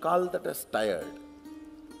 we can call that as tired.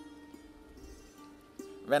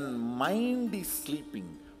 When mind is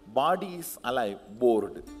sleeping, body is alive,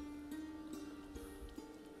 bored.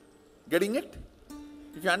 Getting it?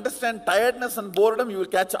 If you understand tiredness and boredom, you will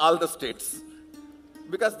catch all the states.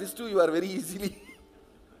 Because these two you are very easily.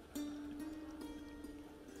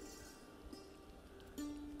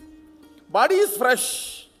 Body is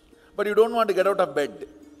fresh, but you don't want to get out of bed.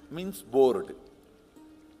 means bored.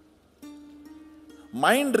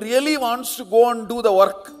 Mind really wants to go and do the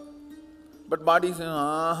work, but body is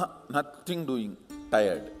nothing doing,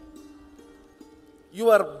 tired.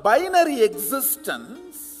 Your binary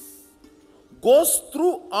existence goes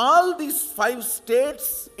through all these 5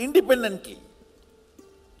 states independently.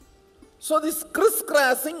 So this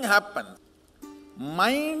crisscrossing happens.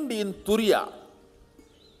 Mind in Turiya,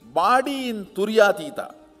 body in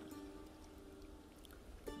Turyatita.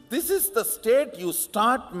 This is the state you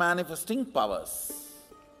start manifesting powers.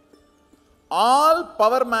 All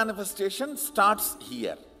power manifestation starts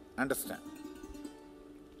here. Understand?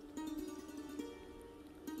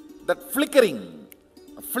 That flickering,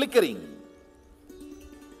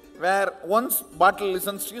 where once bottle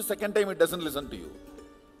listens to you, second time it doesn't listen to you.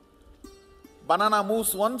 Banana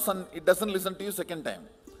moves once and it doesn't listen to you second time.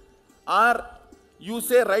 Or you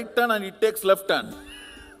say right turn and it takes left turn.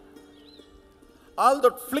 All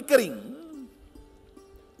that flickering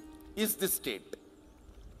is the state.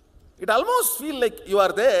 It almost feels like you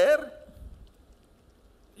are there,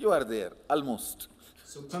 almost.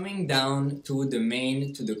 So coming down to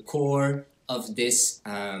the core of this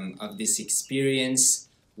experience,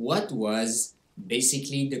 what was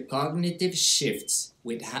basically the cognitive shifts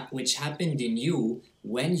which happened in you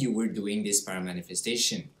when you were doing this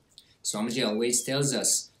paramanifestation? Swamiji always tells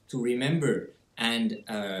us to remember and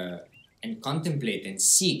contemplate and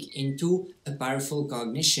seek into a powerful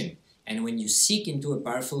cognition. And when you seek into a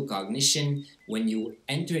powerful cognition, when you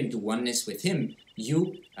enter into oneness with Him,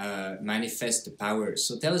 you manifest the power.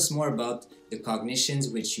 So tell us more about the cognitions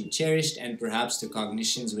which you cherished and perhaps the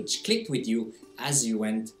cognitions which clicked with you as you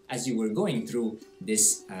were going through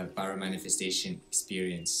this paramanifestation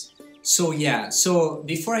experience. So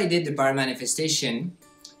before I did the paramanifestation,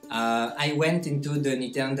 I went into the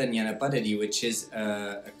Nithyananda Jnanapadadi, which is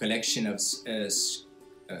a collection of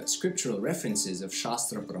scriptural references of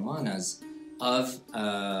Shastra Pramanas of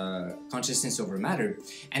consciousness over matter.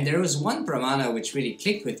 And there was one Pramana which really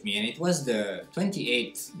clicked with me, and it was the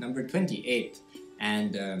 28th, number 28.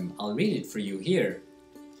 And I'll read it for you here.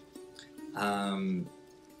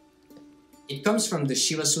 It comes from the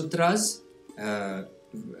Shiva Sutras,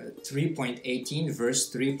 3.18, verse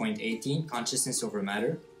 3.18, consciousness over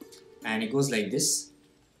matter. And it goes like this: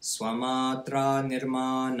 Swamatra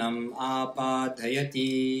nirmanam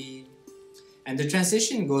apadhayati. And the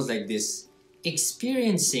translation goes like this: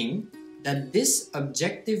 experiencing that this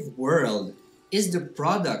objective world is the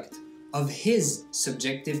product of his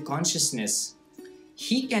subjective consciousness,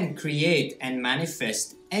 he can create and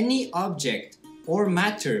manifest any object or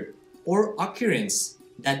matter or occurrence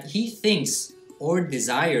that he thinks or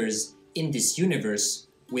desires in this universe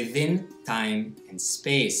within time and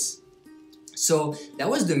space. So that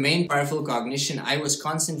was the main powerful cognition I was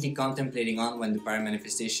constantly contemplating on when the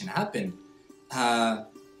paramanifestation happened.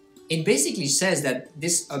 It basically says that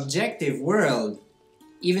this objective world,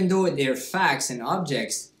 even though they're facts and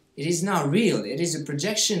objects, it is not real. It is a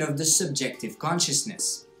projection of the subjective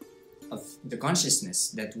consciousness, of the consciousness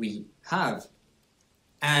that we have.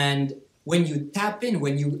 And when you tap in,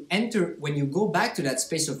 when you go back to that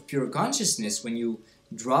space of pure consciousness, when you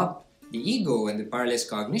drop the ego and the powerless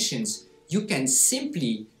cognitions, you can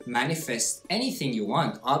simply manifest anything you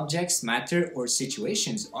want, objects, matter, or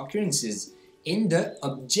situations, occurrences, in the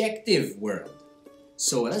objective world.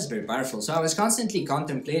 So that's very powerful. So I was constantly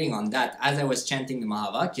contemplating on that as I was chanting the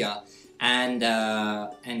Mahavakya, and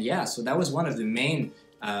yeah, so that was one of the main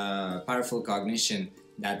powerful cognition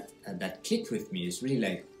that clicked with me. It's really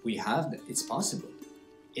like, we have that, it's possible.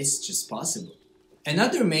 It's just possible.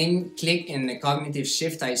 Another main click in the cognitive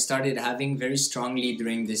shift I started having very strongly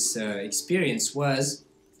during this experience was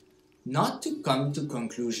not to come to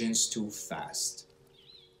conclusions too fast.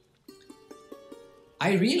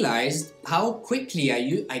 I realized how quickly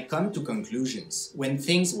I come to conclusions when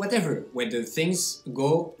things, whether things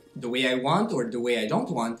go the way I want or the way I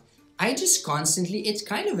don't want. I just constantly, I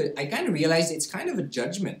kind of realized it's kind of a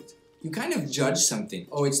judgment. You kind of judge something.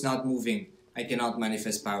 Oh, it's not moving, I cannot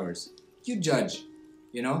manifest powers. You judge,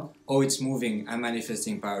 you know? Oh, it's moving, I'm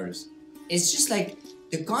manifesting powers. It's just like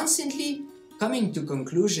the constantly coming to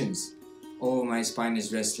conclusions. Oh, my spine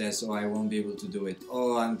is restless. Oh, I won't be able to do it.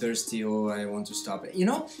 Oh, I'm thirsty. Oh, I want to stop it. You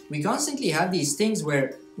know, we constantly have these things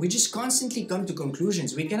where we just constantly come to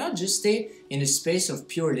conclusions. We cannot just stay in a space of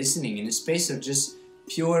pure listening, in a space of just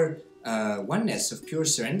pure oneness, of pure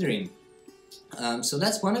surrendering. So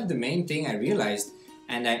that's one of the main thing I realized.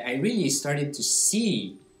 And I really started to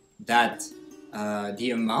see that the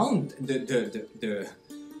amount, the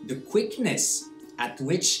quickness at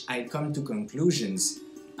which I come to conclusions,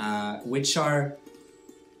 which are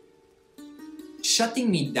shutting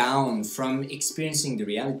me down from experiencing the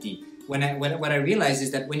reality. What I realized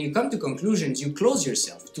is that when you come to conclusions, you close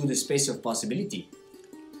yourself to the space of possibility.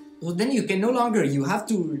 Well, then you can no longer, you have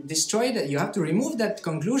to destroy that, you have to remove that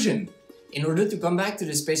conclusion in order to come back to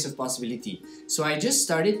the space of possibility. So I just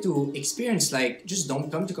started to experience, like, just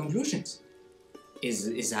don't come to conclusions.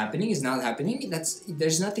 Is happening, is not happening,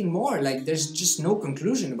 there's nothing more. Like, there's just no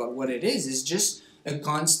conclusion about what it is. It's just a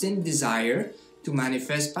constant desire to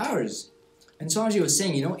manifest powers. And Swamiji was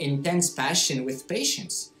saying, intense passion with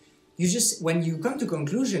patience. When you come to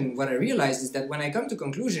conclusion, what I realized is that when I come to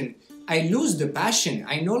conclusion, I lose the passion.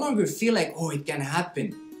 I no longer feel like, oh, it can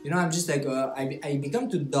happen. I'm just like, I become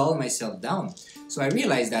to dull myself down. So I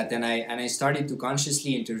realized that, and I started to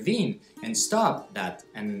consciously intervene and stop that,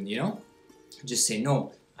 and just say,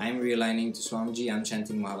 no, I'm realigning to Swamiji, I'm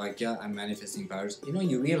chanting Mahavakya, I'm manifesting powers.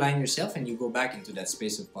 You realign yourself and you go back into that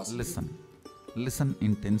space of possibility. Listen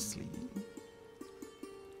intensely.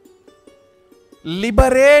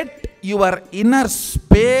 Liberate your inner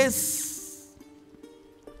space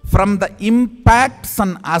from the impacts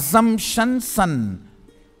and assumptions and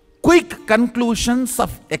quick conclusions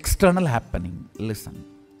of external happening. Listen.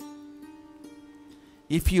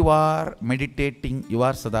 If you are meditating, you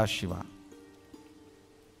are Sadashiva.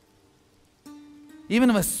 Even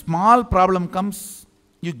if a small problem comes,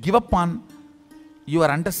 you give up on your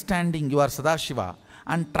understanding, you are Sadashiva,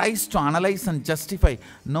 and tries to analyze and justify.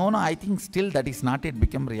 No, I think still that is not yet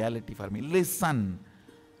become reality for me. Listen,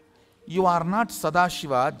 you are not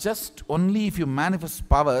Sadashiva just only if you manifest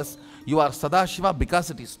powers. You are Sadashiva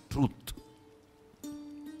because it is truth.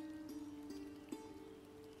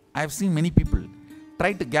 I have seen many people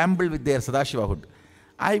try to gamble with their Sadashivahood.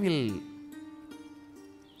 I will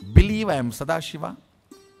believe I am Sadashiva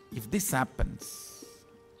if this happens.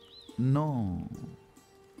 No.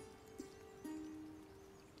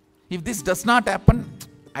 If this does not happen,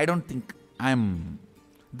 I don't think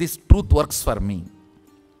this truth works for me.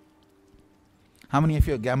 How many of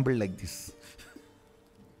you have gambled like this?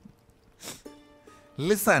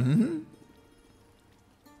 Listen,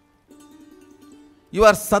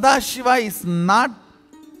 your Sadashiva is not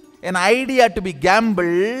an idea to be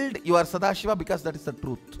gambled. You are Sadashiva because that is the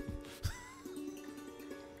truth.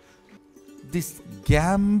 This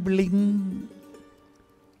gambling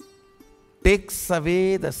takes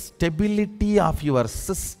away the stability of your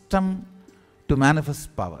system to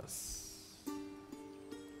manifest powers.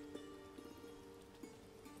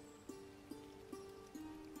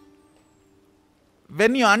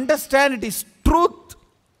 When you understand it is truth,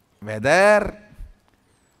 whether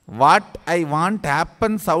what I want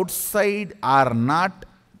happens outside or not,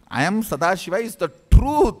 I am Sadashiva is the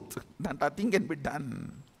truth, that nothing can be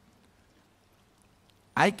done.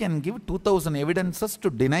 I can give 2000 evidences to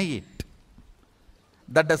deny it.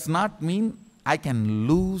 That does not mean I can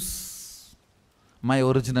lose my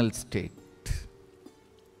original state.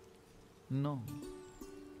 No.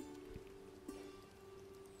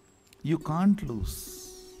 You can't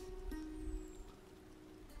lose.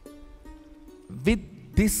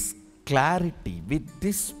 With this clarity, with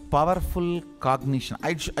this powerful cognition,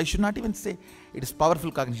 I should not even say it is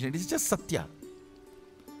powerful cognition, it is just Satya.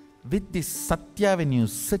 With this Satya, when you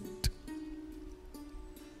sit,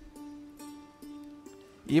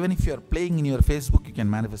 even if you are playing in your Facebook, you can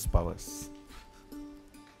manifest powers.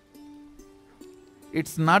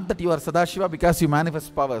 It's not that you are Sadashiva because you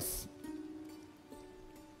manifest powers.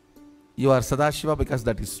 You are Sadashiva because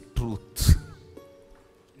that is truth.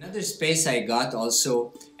 Another space I got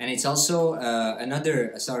also, and it's also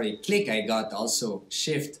click I got also,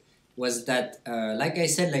 shift, was that, like I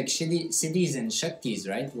said, like siddhis and shaktis,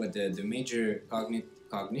 right? What the major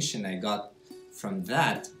cognition I got from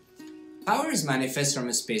that. Powers manifest from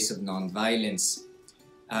a space of non-violence.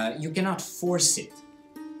 You cannot force it.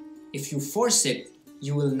 If you force it,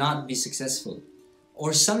 you will not be successful.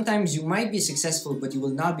 Or sometimes you might be successful, but you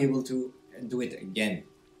will not be able to do it again.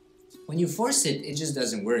 When you force it, it just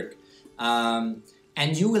doesn't work. And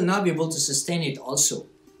you will not be able to sustain it also.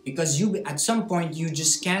 Because at some point, you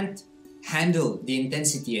just can't handle the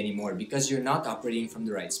intensity anymore because you're not operating from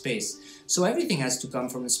the right space. So everything has to come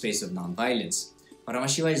from a space of non-violence.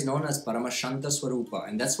 Paramashiva is known as Paramashanta Swarupa,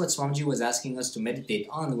 and that's what Swamiji was asking us to meditate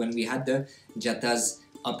on when we had the jatas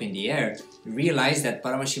up in the air. We realized that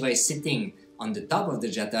Paramashiva is sitting on the top of the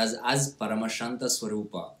jatas as Paramashanta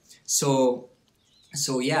Swarupa. So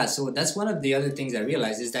that's one of the other things I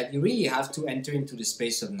realized, is that you really have to enter into the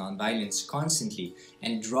space of non-violence constantly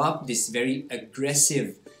and drop this very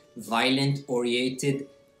aggressive, violent-oriented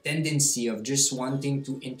tendency of just wanting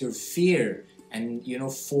to interfere and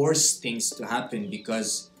force things to happen,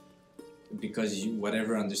 because because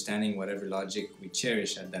whatever understanding, whatever logic we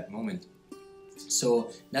cherish at that moment. So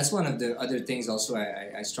that's one of the other things also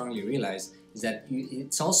I strongly realize, is that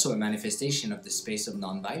it's also a manifestation of the space of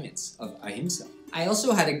non-violence, of ahimsa. I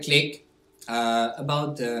also had a click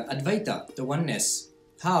about Advaita, the oneness.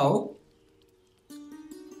 How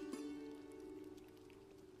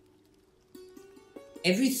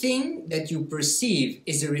everything that you perceive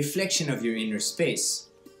is a reflection of your inner space.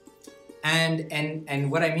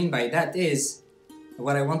 And what I mean by that is,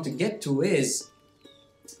 what I want to get to is,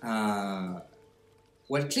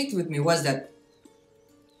 what clicked with me was that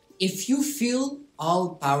if you feel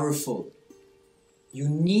all-powerful, you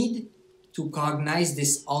need to cognize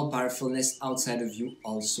this all-powerfulness outside of you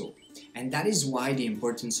also. And that is why the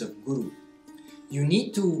importance of Guru. You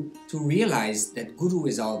need to realize that Guru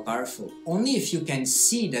is all-powerful. Only if you can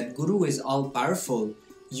see that Guru is all-powerful,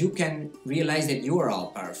 you can realize that you are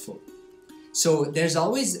all-powerful. So there's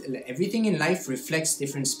always, everything in life reflects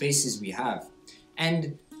different spaces we have.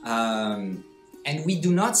 And we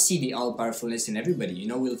do not see the all-powerfulness in everybody. You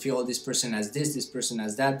know, we'll feel, oh, this person has this person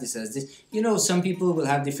has that, this has this. You know, some people will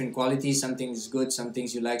have different qualities. Some things good, some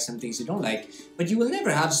things you like, some things you don't like. But you will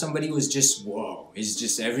never have somebody who's just, whoa, he's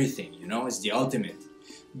just everything, you know, it's the ultimate.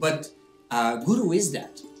 But Guru is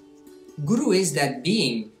that. Guru is that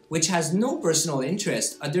being which has no personal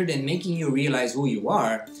interest other than making you realize who you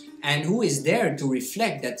are, and who is there to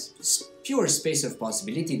reflect that pure space of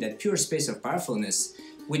possibility, that pure space of powerfulness,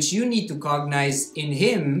 which you need to cognize in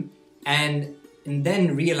him and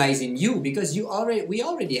then realize in you, because we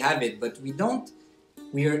already have it, but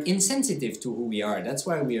we are insensitive to who we are. That's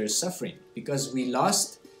why we are suffering, because we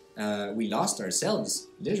lost ourselves,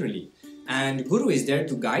 literally. And Guru is there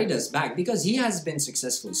to guide us back, because he has been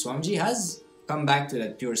successful. Swamiji has come back to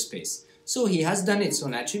that pure space. So he has done it, so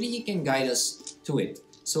naturally he can guide us to it.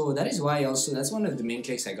 So that is why also, that's one of the main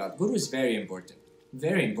clicks I got. Guru is very important.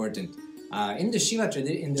 Very important. In the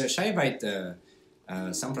Shaivite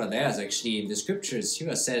Sampradayas, actually, in the scriptures,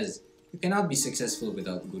 Shiva says, you cannot be successful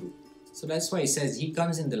without Guru. So that's why he says he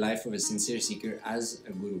comes in the life of a sincere seeker as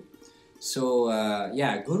a Guru. So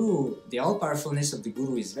yeah, Guru, the all-powerfulness of the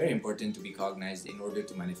Guru is very important to be cognized in order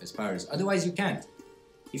to manifest powers. Otherwise, you can't.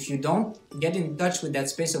 If you don't get in touch with that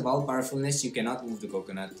space of all-powerfulness, you cannot move the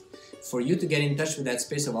coconut. For you to get in touch with that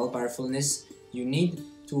space of all-powerfulness, you need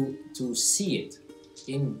to see it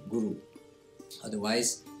in Guru.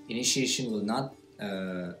 Otherwise, initiation will not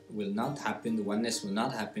happen, the oneness will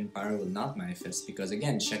not happen, power will not manifest, because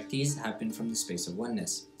again, Shaktis happen from the space of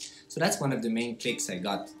oneness. So that's one of the main clicks I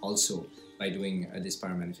got also by doing this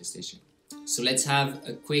power manifestation. So let's have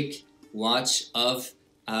a quick watch of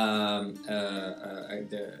the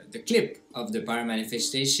clip of the power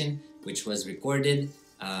manifestation, which was recorded,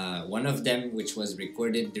 one of them which was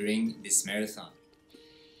recorded during this marathon.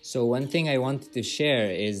 So one thing I wanted to share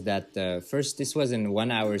is that first, this was a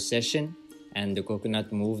 1-hour session, and the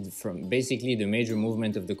coconut moved from, basically the major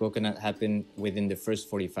movement of the coconut happened within the first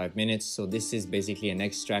 45 minutes. So this is basically an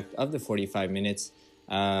extract of the 45 minutes.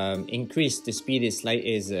 Increased, the speed is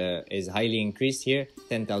highly increased here,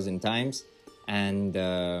 10,000 times. And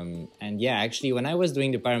yeah, actually, when I was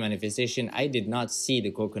doing the power manifestation, I did not see the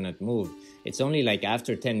coconut move. It's only like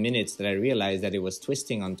after 10 minutes that I realized that it was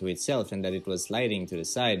twisting onto itself and that it was sliding to the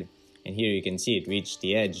side. And here you can see it reached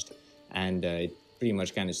the edge, and it pretty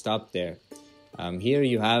much kind of stopped there. Here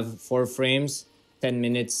you have 4 frames, 10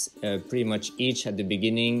 minutes pretty much each at the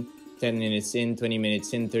beginning, 10 minutes in, 20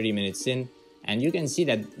 minutes in, 30 minutes in. And you can see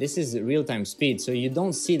that this is real-time speed, so you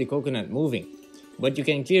don't see the coconut moving. But you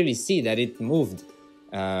can clearly see that it moved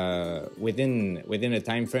within a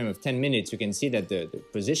time frame of 10 minutes. You can see that the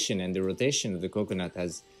position and the rotation of the coconut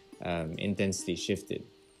has intensely shifted.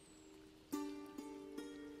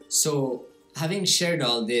 So, having shared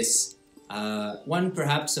all this, one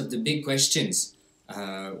perhaps of the big questions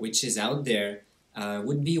which is out there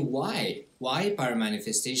would be why? Why power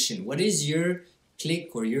manifestation? What is your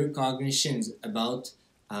click or your cognitions about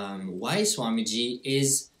why Swamiji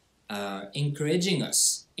is encouraging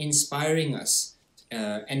us, inspiring us,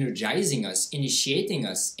 energizing us, initiating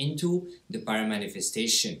us into the power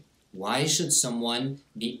manifestation? Why should someone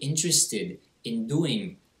be interested in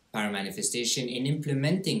doing power manifestation, in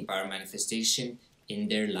implementing power manifestation in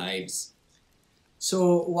their lives?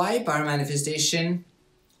 So why power manifestation?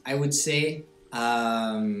 I would say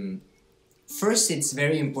first, it's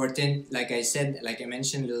very important, like I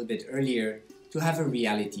mentioned a little bit earlier, to have a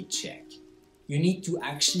reality check. You need to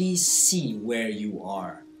actually see where you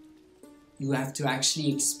are. You have to actually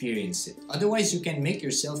experience it. Otherwise, you can make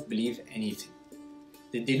yourself believe anything.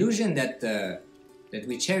 The delusion that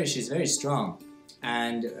we cherish is very strong.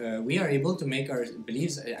 and we are able to make our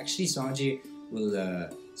beliefs. Actually, Swamiji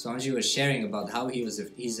was sharing about how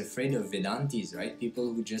he's afraid of Vedantis, right?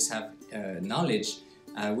 People who just have knowledge,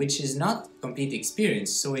 which is not complete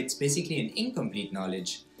experience, so it's basically an incomplete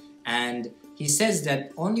knowledge. And he says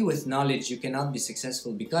that only with knowledge you cannot be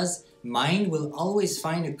successful, because mind will always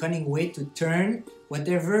find a cunning way to turn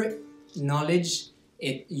whatever knowledge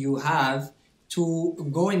you have to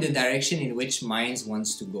go in the direction in which mind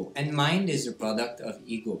wants to go. And mind is a product of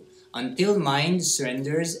ego. Until mind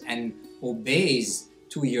surrenders and obeys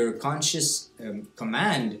to your conscious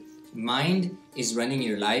command, mind is running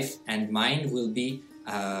your life, and mind will be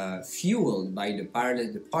fueled by the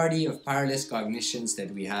party of powerless cognitions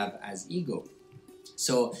that we have as ego.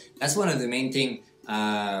 So that's one of the main thing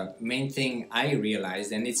I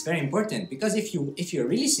realized, and it's very important, because if you're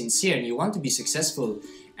really sincere and you want to be successful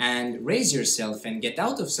and raise yourself and get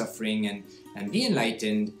out of suffering and be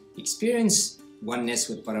enlightened, experience oneness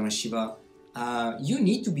with Paramashiva, you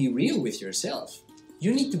need to be real with yourself.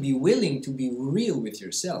 You need to be willing to be real with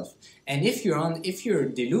yourself. And if you're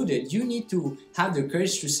deluded, you need to have the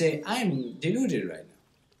courage to say, I'm deluded right now.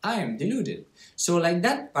 I am deluded. So like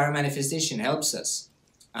that, paramanifestation helps us.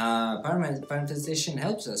 Paramanifestation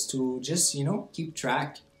helps us to just, keep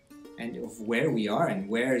track and of where we are and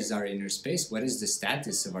where is our inner space. What is the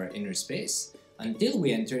status of our inner space? Until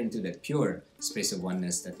we enter into that pure space of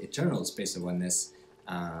oneness, that eternal space of oneness,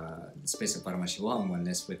 space of Paramashivoham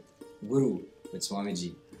oneness with Guru, with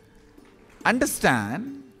Swamiji.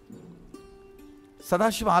 Understand,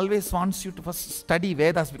 Sadashiva always wants you to first study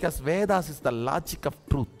Vedas, because Vedas is the logic of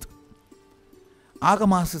truth.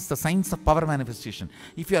 Agamas is the science of power manifestation.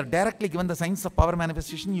 If you are directly given the science of power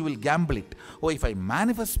manifestation, you will gamble it. Oh, if I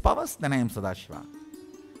manifest powers, then I am Sadashiva.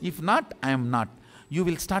 If not, I am not. You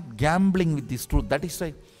will start gambling with this truth. That is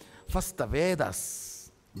why first the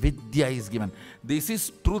Vedas, Vidya is given. This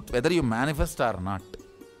is truth, whether you manifest or not.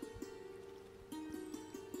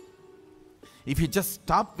 If you just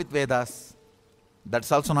stop with Vedas,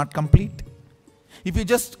 that's also not complete. If you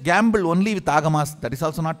just gamble only with Agamas, that is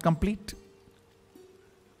also not complete.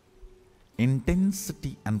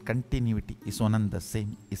 Intensity and continuity is one and the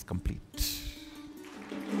same, is complete.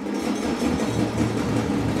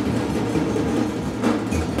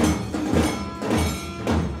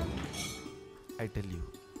 I tell you,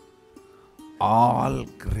 all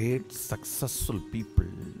great successful people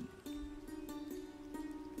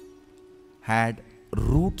had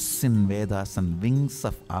roots in Vedas and wings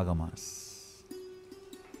of Agamas.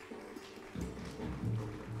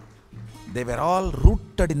 They were all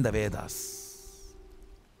rooted in the Vedas.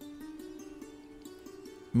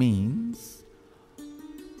 Means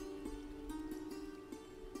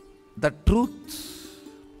the truth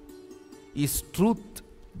is truth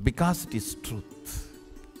because it is truth.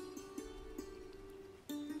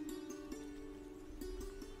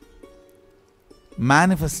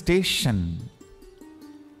 Manifestation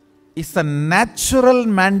is a natural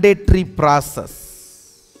mandatory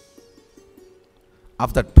process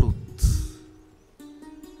of the truth.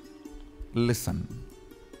 Listen.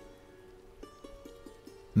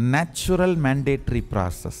 Natural mandatory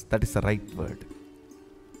process, that is the right word.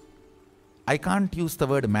 I can't use the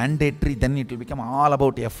word mandatory, then it will become all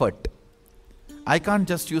about effort. I can't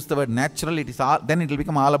just use the word natural, then it will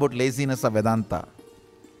become all about laziness of Vedanta.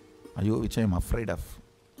 Ayo, which I am afraid of.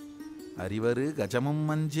 Arivaru gajamum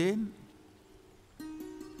manjen,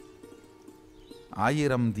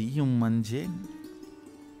 ayiram diyum manjen,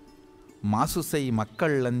 masusai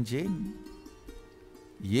makkal lanjen,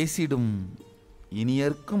 yesidum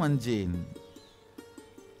iniyarkum anjen,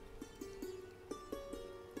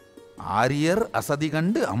 Ariyar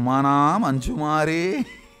asadigandu ammanam anjumare.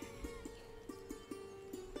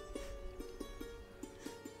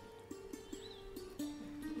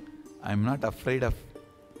 I am not afraid of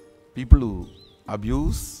people who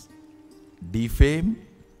abuse, defame,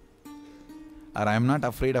 or I am not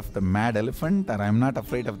afraid of the mad elephant, or I am not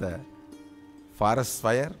afraid of the forest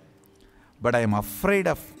fire, but I am afraid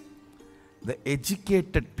of the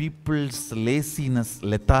educated people's laziness,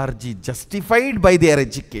 lethargy, justified by their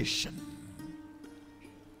education.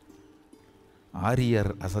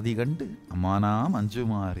 Ariyar asadigandu ammanam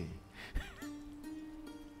anjumare.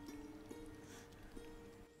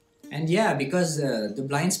 And yeah, because the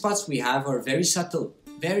blind spots we have are very subtle,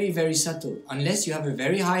 very, very subtle. Unless you have a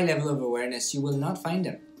very high level of awareness, you will not find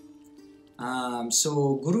them.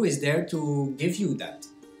 So Guru is there to give you that,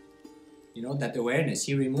 that awareness.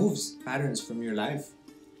 He removes patterns from your life.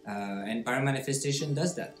 And Paramanifestation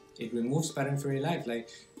does that. It removes pattern from your life. Like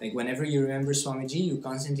whenever you remember Swamiji, you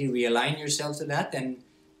constantly realign yourself to that, and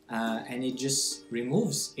it just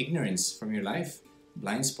removes ignorance from your life.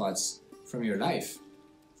 blind spots from your life.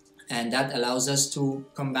 And that allows us to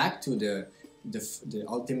come back to the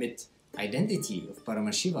ultimate identity of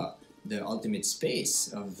Paramashiva, the ultimate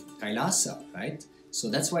space of Kailasa, right? So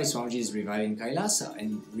that's why Swamiji is reviving Kailasa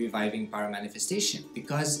and reviving Paramanifestation,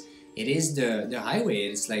 because it is the highway.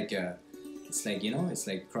 It's like you know, it's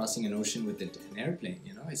like crossing an ocean with an airplane.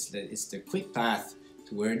 You know, it's the quick path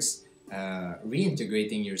towards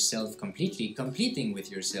reintegrating yourself completely, completing with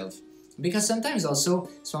yourself. Because sometimes also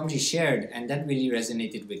Swamiji shared, and that really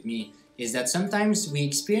resonated with me, is that sometimes we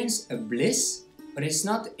experience a bliss, but it's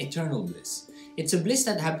not eternal bliss. It's a bliss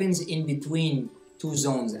that happens in between two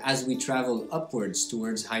zones as we travel upwards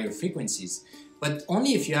towards higher frequencies. But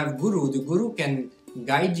only if you have Guru, the Guru can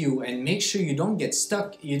guide you and make sure you don't get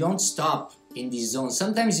stuck, you don't stop in these zones.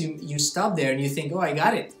 Sometimes you stop there and you think, oh, I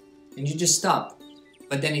got it, and you just stop.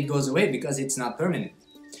 But then it goes away because it's not permanent.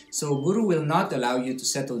 So Guru will not allow you to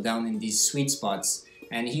settle down in these sweet spots,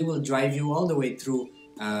 and he will drive you all the way through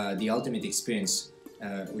the ultimate experience,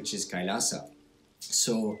 which is Kailasa.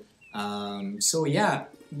 So yeah,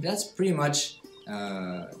 that's pretty much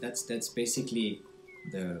that's basically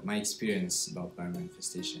my experience about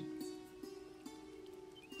Paramanifestation.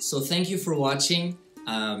 So thank you for watching.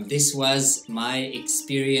 This was my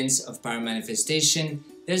experience of Paramanifestation.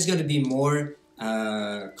 There's going to be more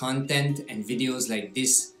content and videos like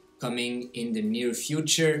this coming in the near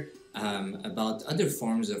future about other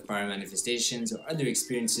forms of Paramanifestations or other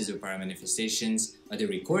experiences of Paramanifestations, other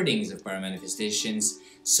recordings of Paramanifestations.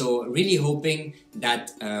 So really hoping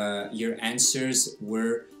that your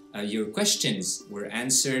questions were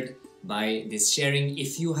answered by this sharing.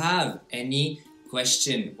 If you have any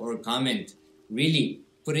question or comment, really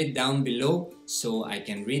put it down below so I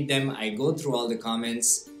can read them. I go through all the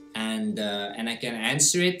comments and I can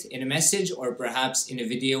answer it in a message or perhaps in a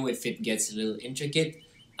video if it gets a little intricate.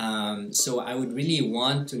 So I would really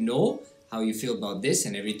want to know how you feel about this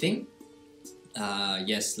and everything.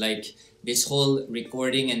 Yes, like this whole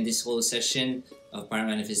recording and this whole session of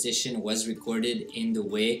Paramanifestation was recorded in the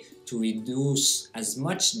way to reduce as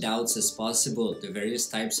much doubts as possible, the various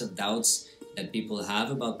types of doubts that people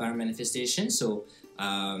have about Paramanifestation. So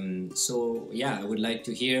yeah, I would like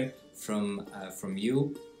to hear from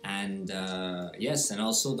you. And yes, and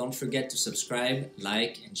also don't forget to subscribe,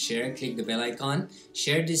 like and share, click the bell icon,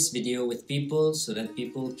 share this video with people so that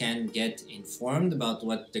people can get informed about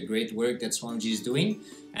what the great work that Swamiji is doing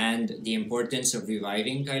and the importance of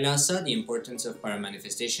reviving Kailasa, the importance of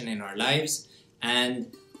Paramanifestation in our lives, and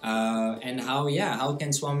how can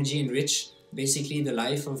Swamiji enrich basically the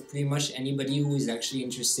life of pretty much anybody who is actually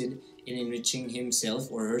interested in enriching himself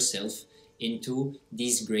or herself into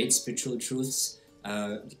these great spiritual truths,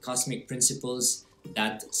 the cosmic principles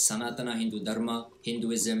that Sanatana Hindu Dharma,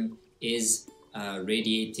 Hinduism is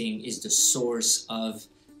radiating, is the source of,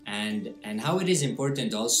 and how it is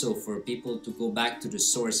important also for people to go back to the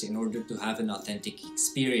source in order to have an authentic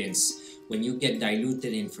experience. When you get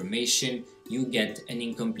diluted information, you get an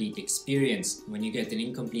incomplete experience. When you get an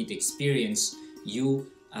incomplete experience,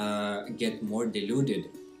 you get more deluded,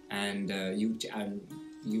 and you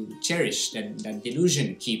cherish that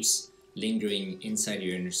delusion keeps lingering inside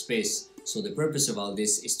your inner space. So the purpose of all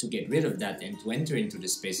this is to get rid of that and to enter into the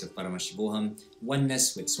space of Paramashivoham,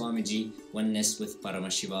 oneness with Swamiji, oneness with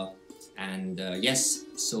Paramashiva. And yes,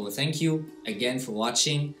 so thank you again for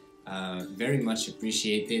watching, very much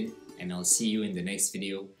appreciated, and I'll see you in the next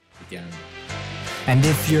video. Nithyananda. And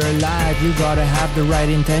if you're alive, you gotta have the right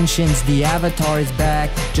intentions. The avatar is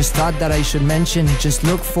back, just thought that I should mention. Just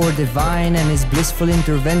look for divine and his blissful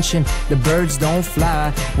intervention. The birds don't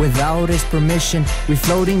fly without his permission. We're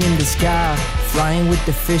floating in the sky, flying with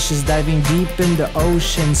the fishes, diving deep in the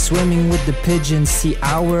ocean, swimming with the pigeons. See,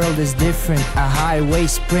 our world is different, a highway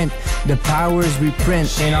sprint. The powers we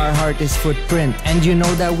print in our heart is footprint. And you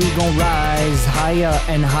know that we gon' rise higher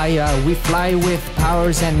and higher. We fly with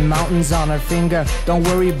powers and mountains on our finger. Don't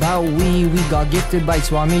worry about we got gifted by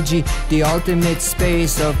Swamiji, the ultimate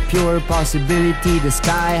space of pure possibility. The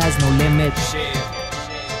sky has no limit.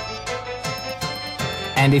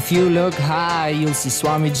 And if you look high, you'll see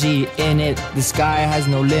Swamiji in it. The sky has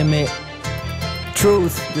no limit.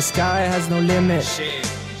 Truth, the sky has no limit.